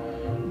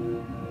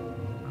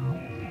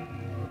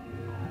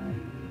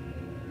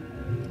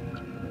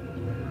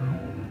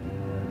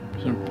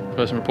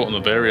 Person report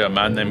on Novaria. A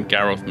man named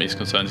Gareth makes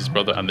concerns his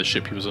brother and the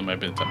ship he was on may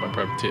have been attacked by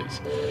privateers.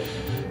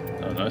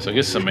 Oh no, so I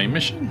guess it's a main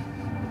mission.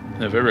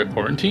 Novaria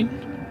quarantine.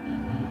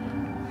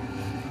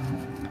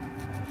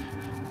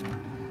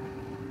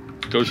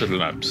 Go to the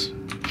labs.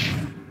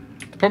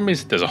 The problem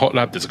is there's a hot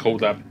lab, there's a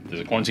cold lab,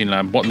 there's a quarantine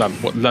lab. What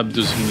lab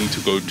does he need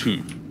to go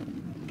to?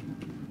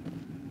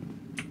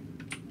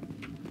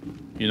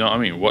 You know what I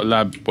mean? What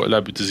lab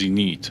does he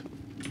need?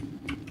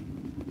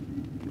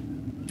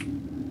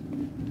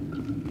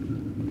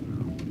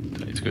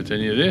 Don't need to go to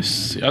any of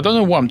this. I don't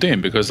know what I'm doing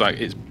because like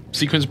its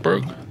sequence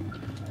broke.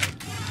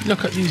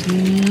 Look at these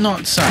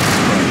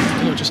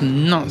nutsacks, bro. Look, just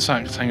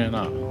nutsacks hanging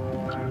out.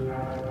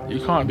 You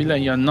can't be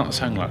letting your nuts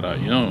hang like that,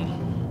 you know?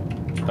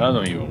 That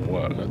don't even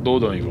work. That door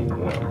don't even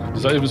work.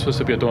 Is that even supposed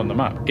to be a door on the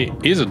map? It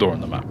is a door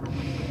on the map.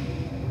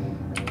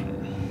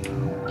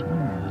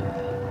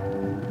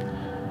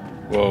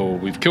 Well,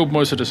 we've killed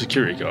most of the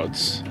security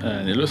guards,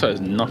 and it looks like there's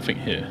nothing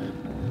here.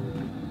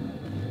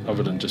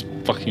 Other than just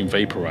fucking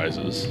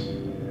vaporizers.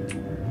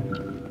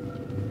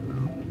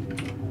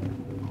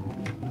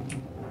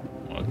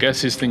 Well, I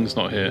guess his thing's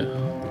not here.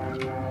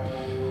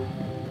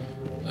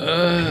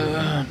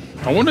 I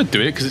want to do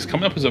it because it's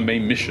coming up as a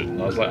main mission.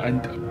 I was like,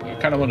 I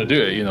kind of want to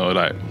do it, you know,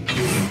 like,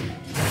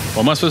 what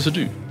am I supposed to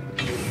do?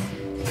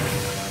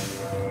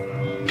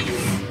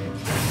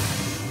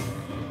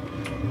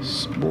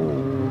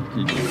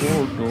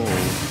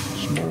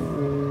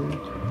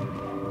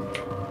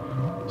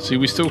 See,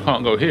 we still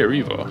can't go here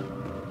either.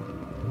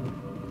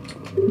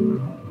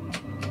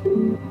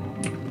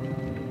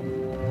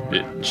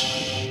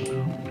 Bitch.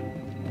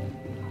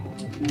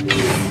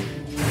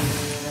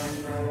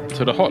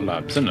 To the hot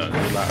labs, isn't it?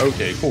 We're like,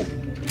 okay, cool.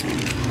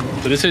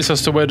 So this takes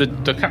us to where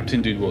the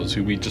captain dude was,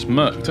 who we just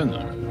murked, isn't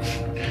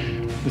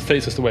it? This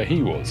takes us to where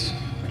he was.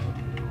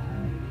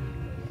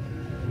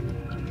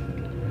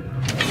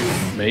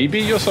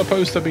 Maybe you're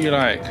supposed to be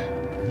like,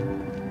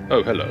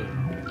 oh, hello.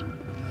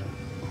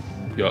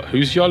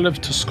 Who's Yarlev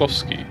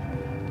Tuskowski?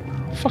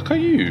 Fuck are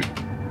you?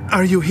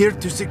 Are you here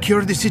to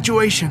secure the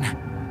situation?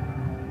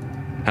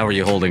 How are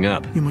you holding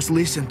up? You must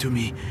listen to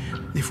me.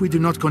 If we do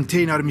not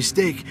contain our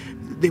mistake,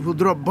 they will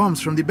drop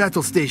bombs from the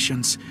battle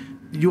stations.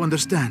 You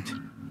understand?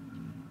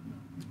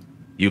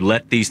 You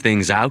let these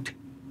things out?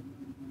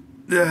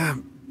 I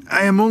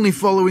am only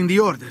following the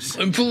orders.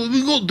 I'm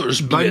following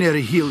orders.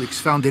 Binary Helix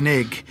found an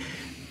egg.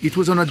 It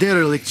was on a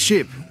derelict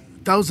ship.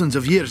 thousands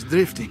of years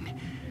drifting.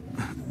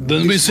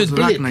 Then we said,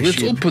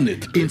 let's open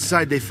it.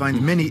 Inside they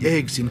find many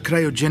eggs in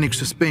cryogenic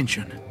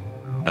suspension.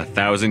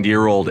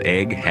 1,000-year-old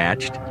egg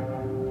hatched?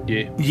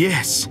 Yeah.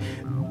 Yes.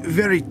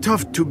 Very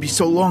tough to be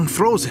so long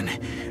frozen.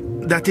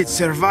 That it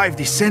survived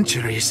the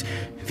centuries.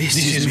 This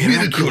is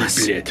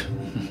miraculous.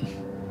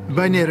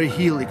 Binary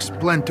Helix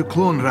plan to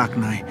clone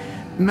Rachni,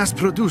 mass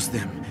produce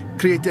them,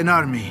 create an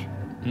army.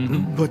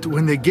 But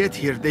when they get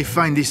here, they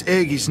find this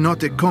egg is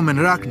not a common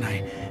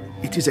Rachni.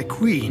 It is a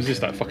queen. Is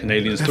this like fucking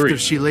Aliens 3? After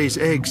she lays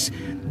eggs,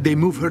 they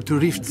move her to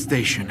Rift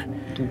Station.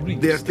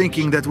 They're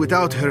thinking that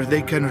without her,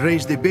 they can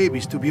raise the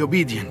babies to be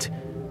obedient.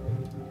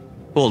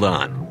 Hold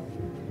on.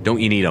 Don't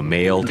you need a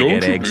male to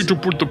get eggs? To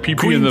put the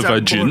pee-pee in the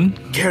vagina?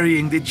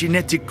 Carrying the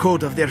genetic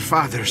code of their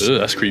fathers. Ugh,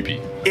 that's creepy.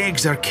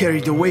 Eggs are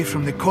carried away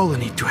from the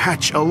colony to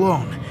hatch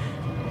alone.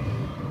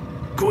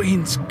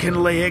 Queens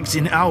can lay eggs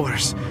in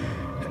hours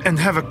and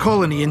have a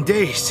colony in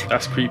days.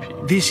 That's creepy.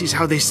 This is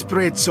how they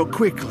spread so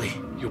quickly.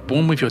 You're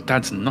born with your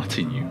dad's nut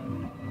in you.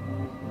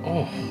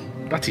 Oh,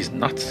 that is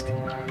nuts.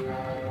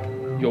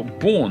 You're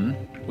born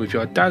with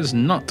your dad's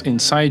nut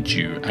inside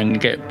you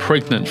and get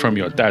pregnant from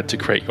your dad to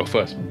create your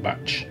first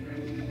batch.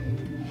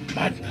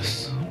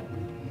 Madness.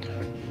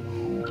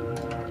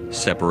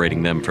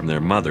 Separating them from their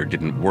mother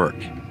didn't work.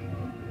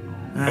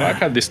 I like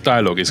how this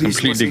dialogue is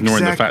completely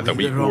ignoring the fact that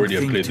we already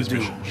have played this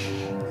mission.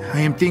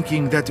 I am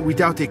thinking that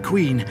without a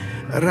queen,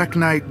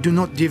 Rachni do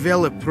not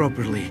develop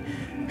properly.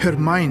 Her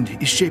mind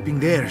is shaping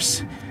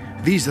theirs.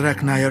 These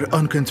Rachni are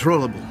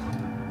uncontrollable.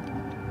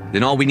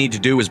 Then all we need to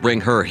do is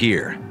bring her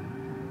here.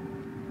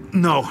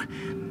 No,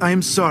 I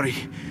am sorry,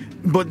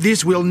 but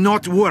this will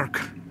not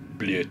work.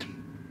 Bleed.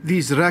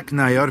 These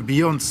Rachni are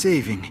beyond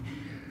saving.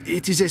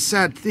 It is a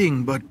sad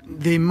thing, but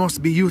they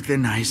must be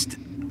euthanized.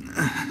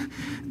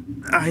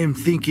 I am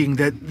thinking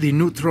that the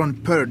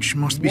neutron purge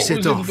must be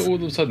set off. All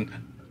of a sudden?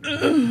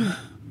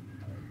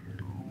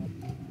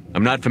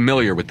 I'm not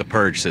familiar with the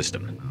purge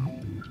system.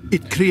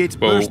 It creates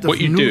bursts of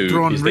neutron radiation. What you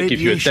do is they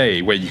give you a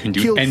day where you can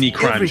do any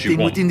crimes you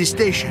want. Within the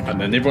station. And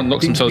then everyone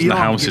locks themselves in the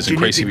houses and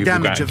crazy people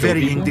go out and kill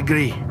people.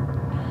 Degree.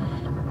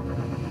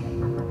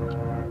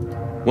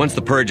 Once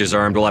the purge is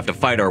armed, we'll have to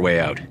fight our way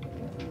out.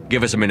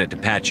 Give us a minute to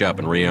patch up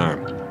and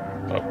rearm.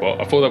 Well,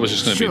 I thought that was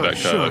just going to be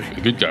like a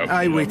good go.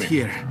 I wait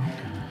here.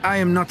 I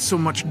am not so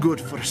much good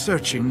for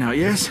searching now,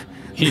 yes?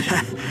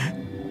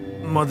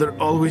 Mother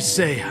always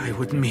say I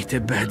would meet a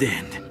bad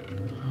end.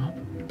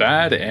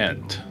 Bad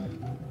end?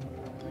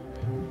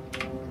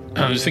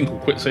 I just think we'll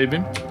quit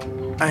saving.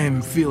 I am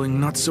feeling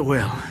not so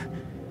well.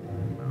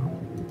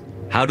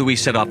 How do we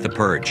set off the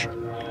purge?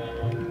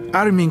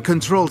 Arming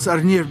controls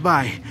are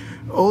nearby.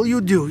 All you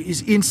do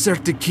is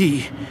insert the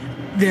key.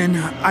 Then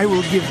I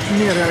will give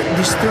Mira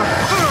destruct.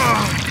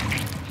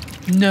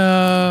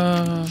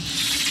 No.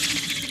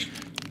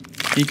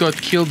 He got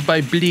killed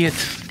by Bleed.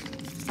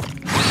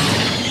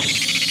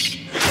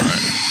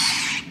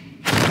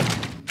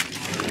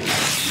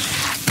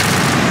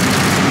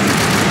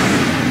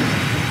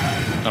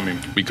 I mean,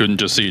 we couldn't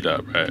just see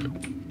that, right?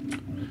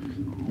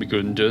 We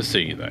couldn't just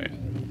see that.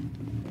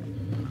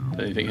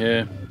 Anything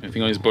here?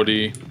 Anything on his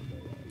body?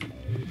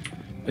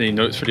 Any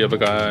notes for the other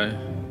guy?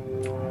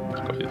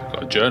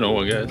 Got a journal,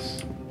 I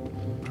guess.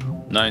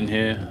 Nothing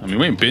here. I mean,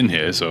 we ain't been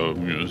here, so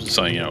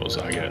something else,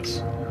 I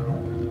guess.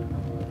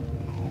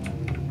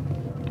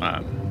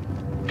 Man.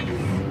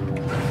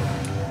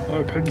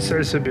 Open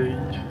sesame.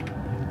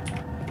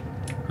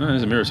 Oh,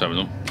 there's a mirror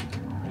terminal.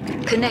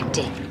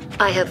 Connecting.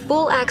 I have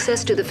full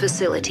access to the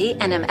facility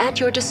and am at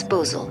your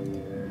disposal.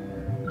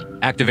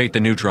 Activate the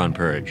neutron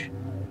purge.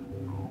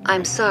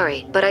 I'm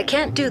sorry, but I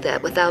can't do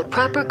that without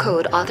proper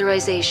code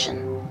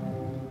authorization.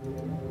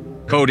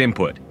 Code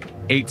input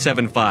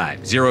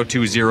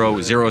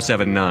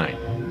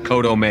 875-020-079.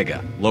 Code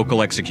Omega,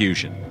 local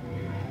execution.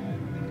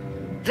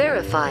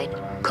 Verified.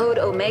 Code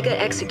Omega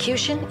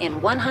execution in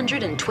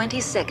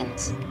 120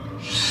 seconds.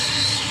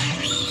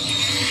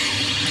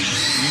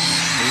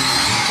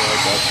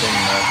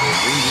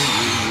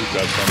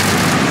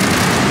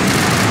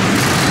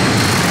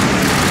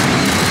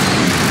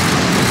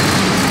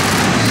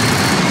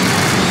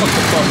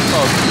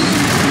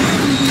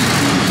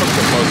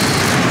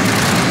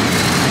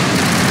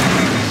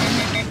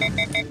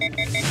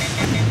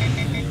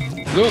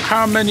 Look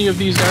how many of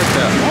these are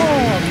there.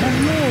 Oh my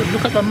lord,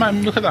 look at that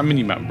man, look at that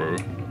mini-map, bro.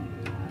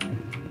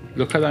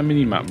 Look at that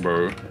mini-map,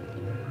 bro.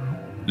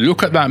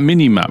 Look at that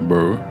mini-map,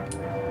 bro.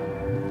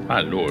 My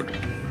lord.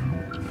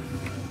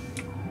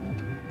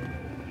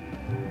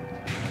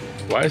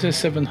 Why is there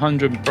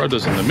 700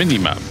 brothers on the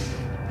mini-map? What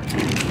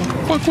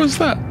the fuck was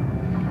that?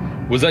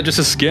 Was that just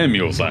to scare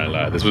me or something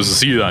like this? Was to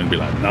see that and be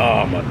like,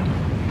 nah, man.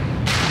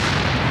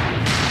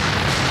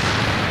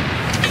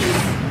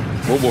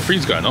 World War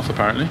III's going off,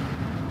 apparently.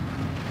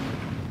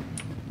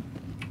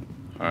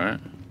 Alright.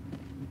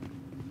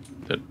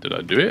 Did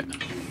I do it?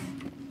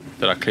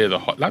 Did I clear the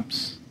hot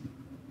labs?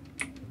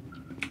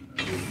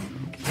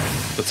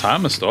 The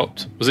timer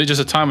stopped. Was it just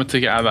a timer to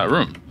get out of that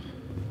room?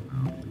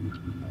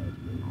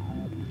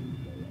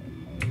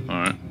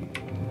 Alright.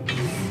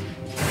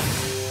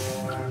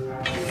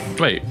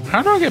 Wait,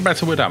 how do I get back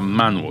to where that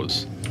man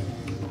was?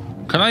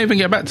 Can I even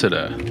get back to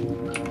there?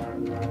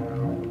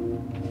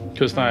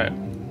 Because, like,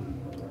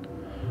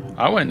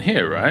 I went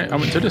here, right? I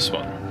went to this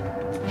one,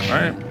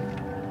 right?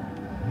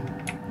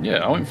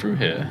 Yeah, I went through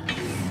here.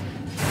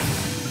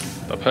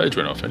 The purge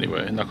went off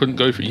anyway, and I couldn't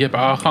go through. Yeah,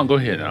 but I can't go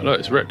here now. Look,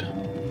 it's red.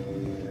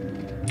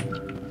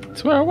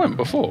 It's where I went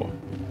before.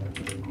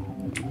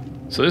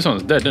 So this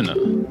one's dead, isn't it?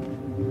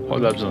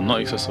 Hot labs are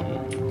not accessible.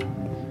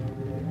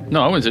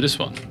 No, I went to this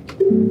one.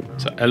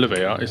 So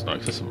elevator is not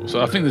accessible.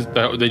 So I think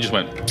they just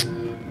went,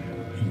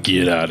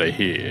 get out of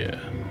here.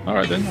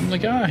 Alright then, I'm gonna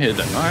get out of here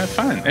then. Alright,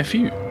 fine, F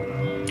you.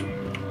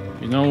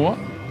 You know what?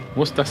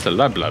 That's the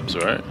labs,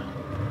 right?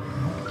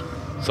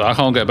 So I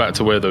can't get back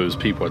to where those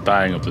people are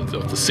dying of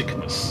the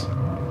sickness.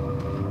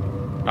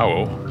 Oh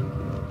well.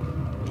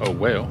 Oh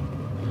well.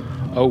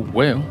 Oh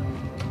well.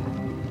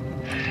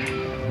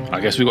 I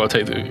guess we gotta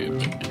take the...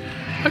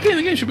 Again,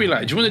 the game should be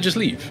like, do you want to just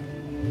leave?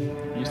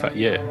 He's like,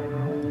 yeah.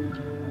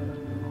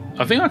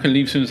 I think I can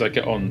leave as soon as I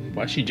get on.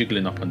 Why is she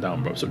jiggling up and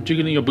down, bro? Stop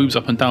jiggling your boobs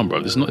up and down, bro.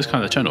 This is not this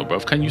kind of channel, bro.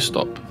 Can you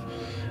stop?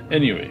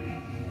 Anyway.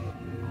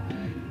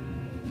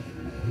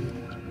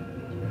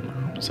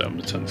 So I'm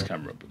gonna turn this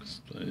camera up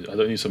because I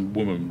don't need some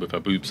woman with her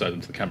boobs side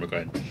into the camera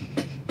going.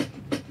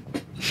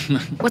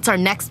 What's our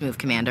next move,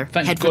 Commander?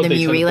 Thank Head God for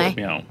the Mu relay?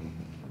 Me out.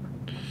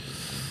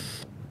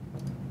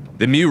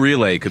 The Mu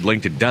relay could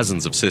link to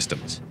dozens of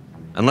systems.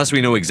 Unless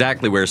we know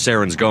exactly where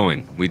Saren's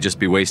going, we'd just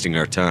be wasting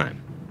our time.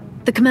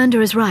 The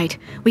Commander is right.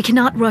 We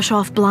cannot rush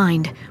off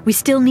blind. We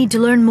still need to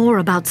learn more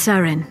about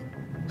Saren.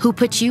 Who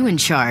put you in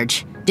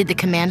charge? Did the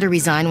Commander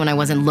resign when I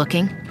wasn't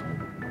looking?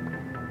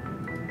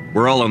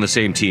 We're all on the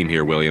same team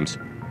here, Williams.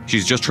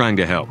 She's just trying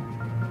to help.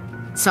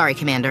 Sorry,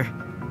 Commander.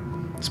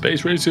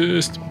 Space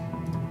racist.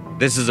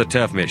 This is a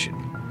tough mission.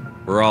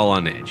 We're all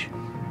on edge.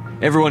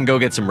 Everyone go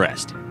get some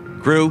rest.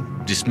 Crew,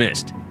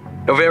 dismissed.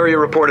 Novaria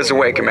report is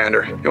away,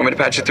 Commander. You want me to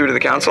patch it through to the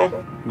Council?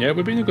 Yeah,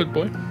 we're being a good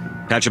boy.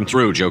 Patch him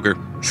through, Joker.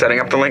 Setting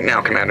up the link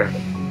now, Commander.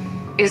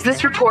 Is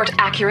this report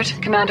accurate,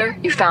 Commander?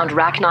 You found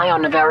Rachni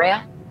on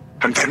Novaria?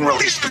 And then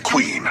released the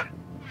Queen.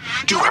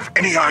 Do you have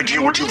any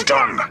idea what you've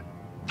done?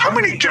 How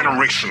many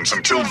generations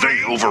until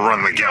they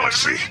overrun the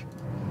galaxy?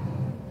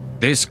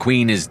 This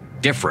Queen is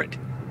different.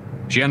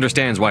 She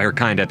understands why her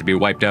kind had to be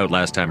wiped out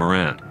last time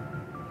around.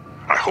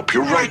 I hope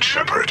you're right,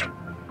 Shepard.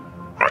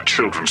 Our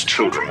children's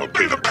children will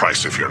pay the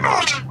price if you're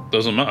not.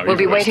 Doesn't matter. We'll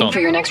be waiting for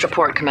your next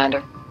report,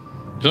 Commander.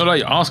 It's not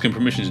like you're asking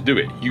permission to do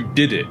it. You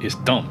did it. It's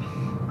done.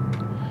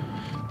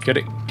 Get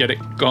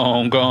it.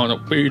 Gone.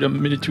 Don't wait a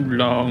minute too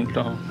long.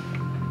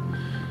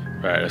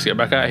 Right, let's get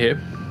back out of here.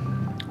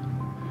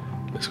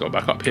 Let's go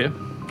back up here.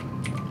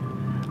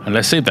 And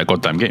let's save that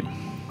goddamn game.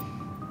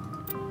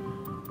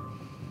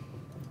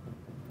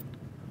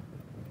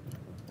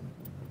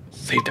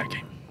 Save that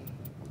game.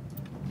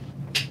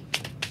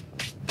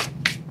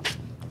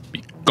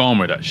 Be gone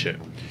with that shit.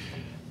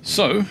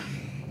 So,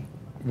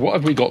 what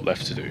have we got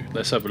left to do?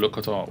 Let's have a look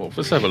at our... Well,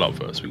 let's level up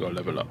first. We got to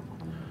level up.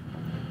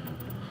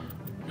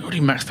 We already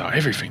maxed out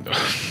everything, though.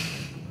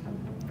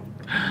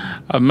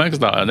 I've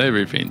maxed out on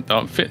everything.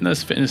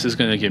 Fitness is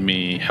going to give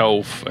me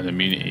health and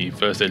immunity.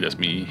 First aid lets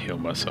me heal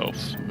myself.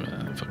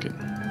 Fuck it.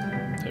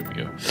 There we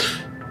go.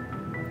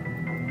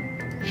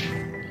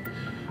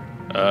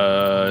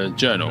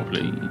 Journal,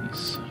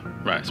 please.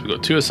 Right, so we've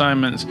got 2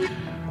 assignments.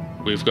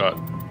 We've got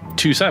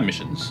 2 side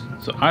missions.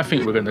 So I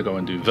think we're going to go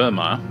and do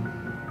Vermeer.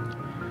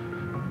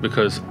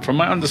 Because from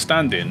my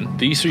understanding,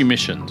 these 3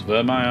 missions,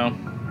 Vermeer,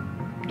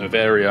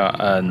 Novaria,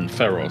 and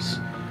Feros,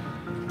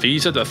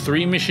 these are the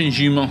 3 missions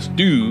you must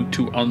do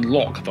to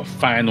unlock the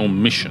final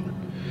mission.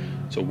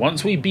 So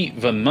once we beat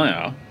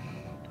Vermeer,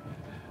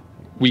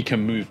 we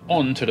can move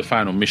on to the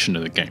final mission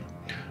of the game.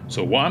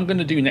 So what I'm going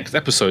to do next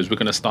episode is we're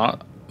going to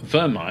start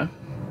Vermeer.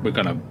 We're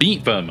going to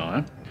beat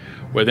Vermeer.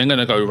 We're then going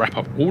to go wrap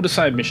up all the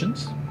side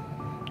missions.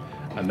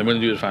 And then we're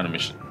going to do the final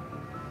mission.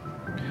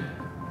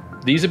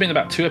 These have been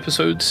about 2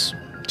 episodes.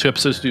 2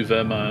 episodes to do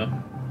Vermeer.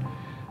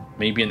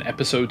 Maybe an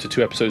episode to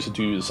 2 episodes to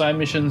do the side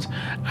missions.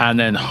 And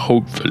then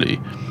hopefully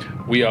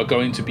we are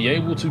going to be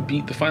able to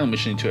beat the final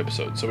mission in 2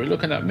 episodes. So we're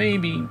looking at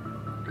maybe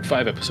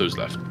 5 episodes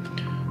left.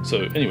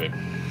 So anyway,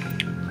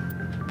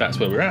 that's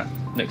where we're at.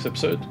 Next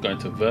episode, going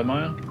to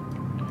Vermeer.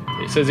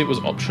 It says it was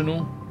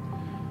optional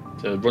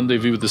to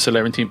rendezvous with the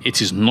Solarian team.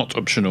 It is not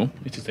optional.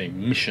 It is a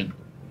mission,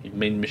 a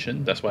main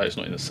mission. That's why it's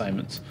not in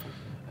assignments.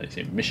 It's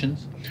in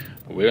missions.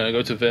 But we're going to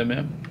go to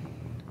Vermeer.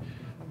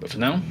 But for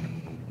now,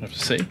 I have to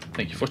say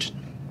thank you for watching.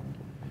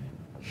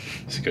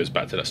 This goes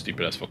back to that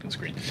stupid ass fucking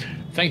screen.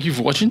 Thank you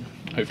for watching.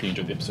 Hopefully you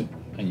enjoyed the episode.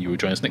 And you will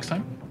join us next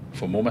time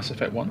for more Mass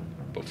Effect 1.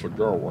 But for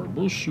now, I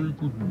will say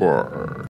goodbye.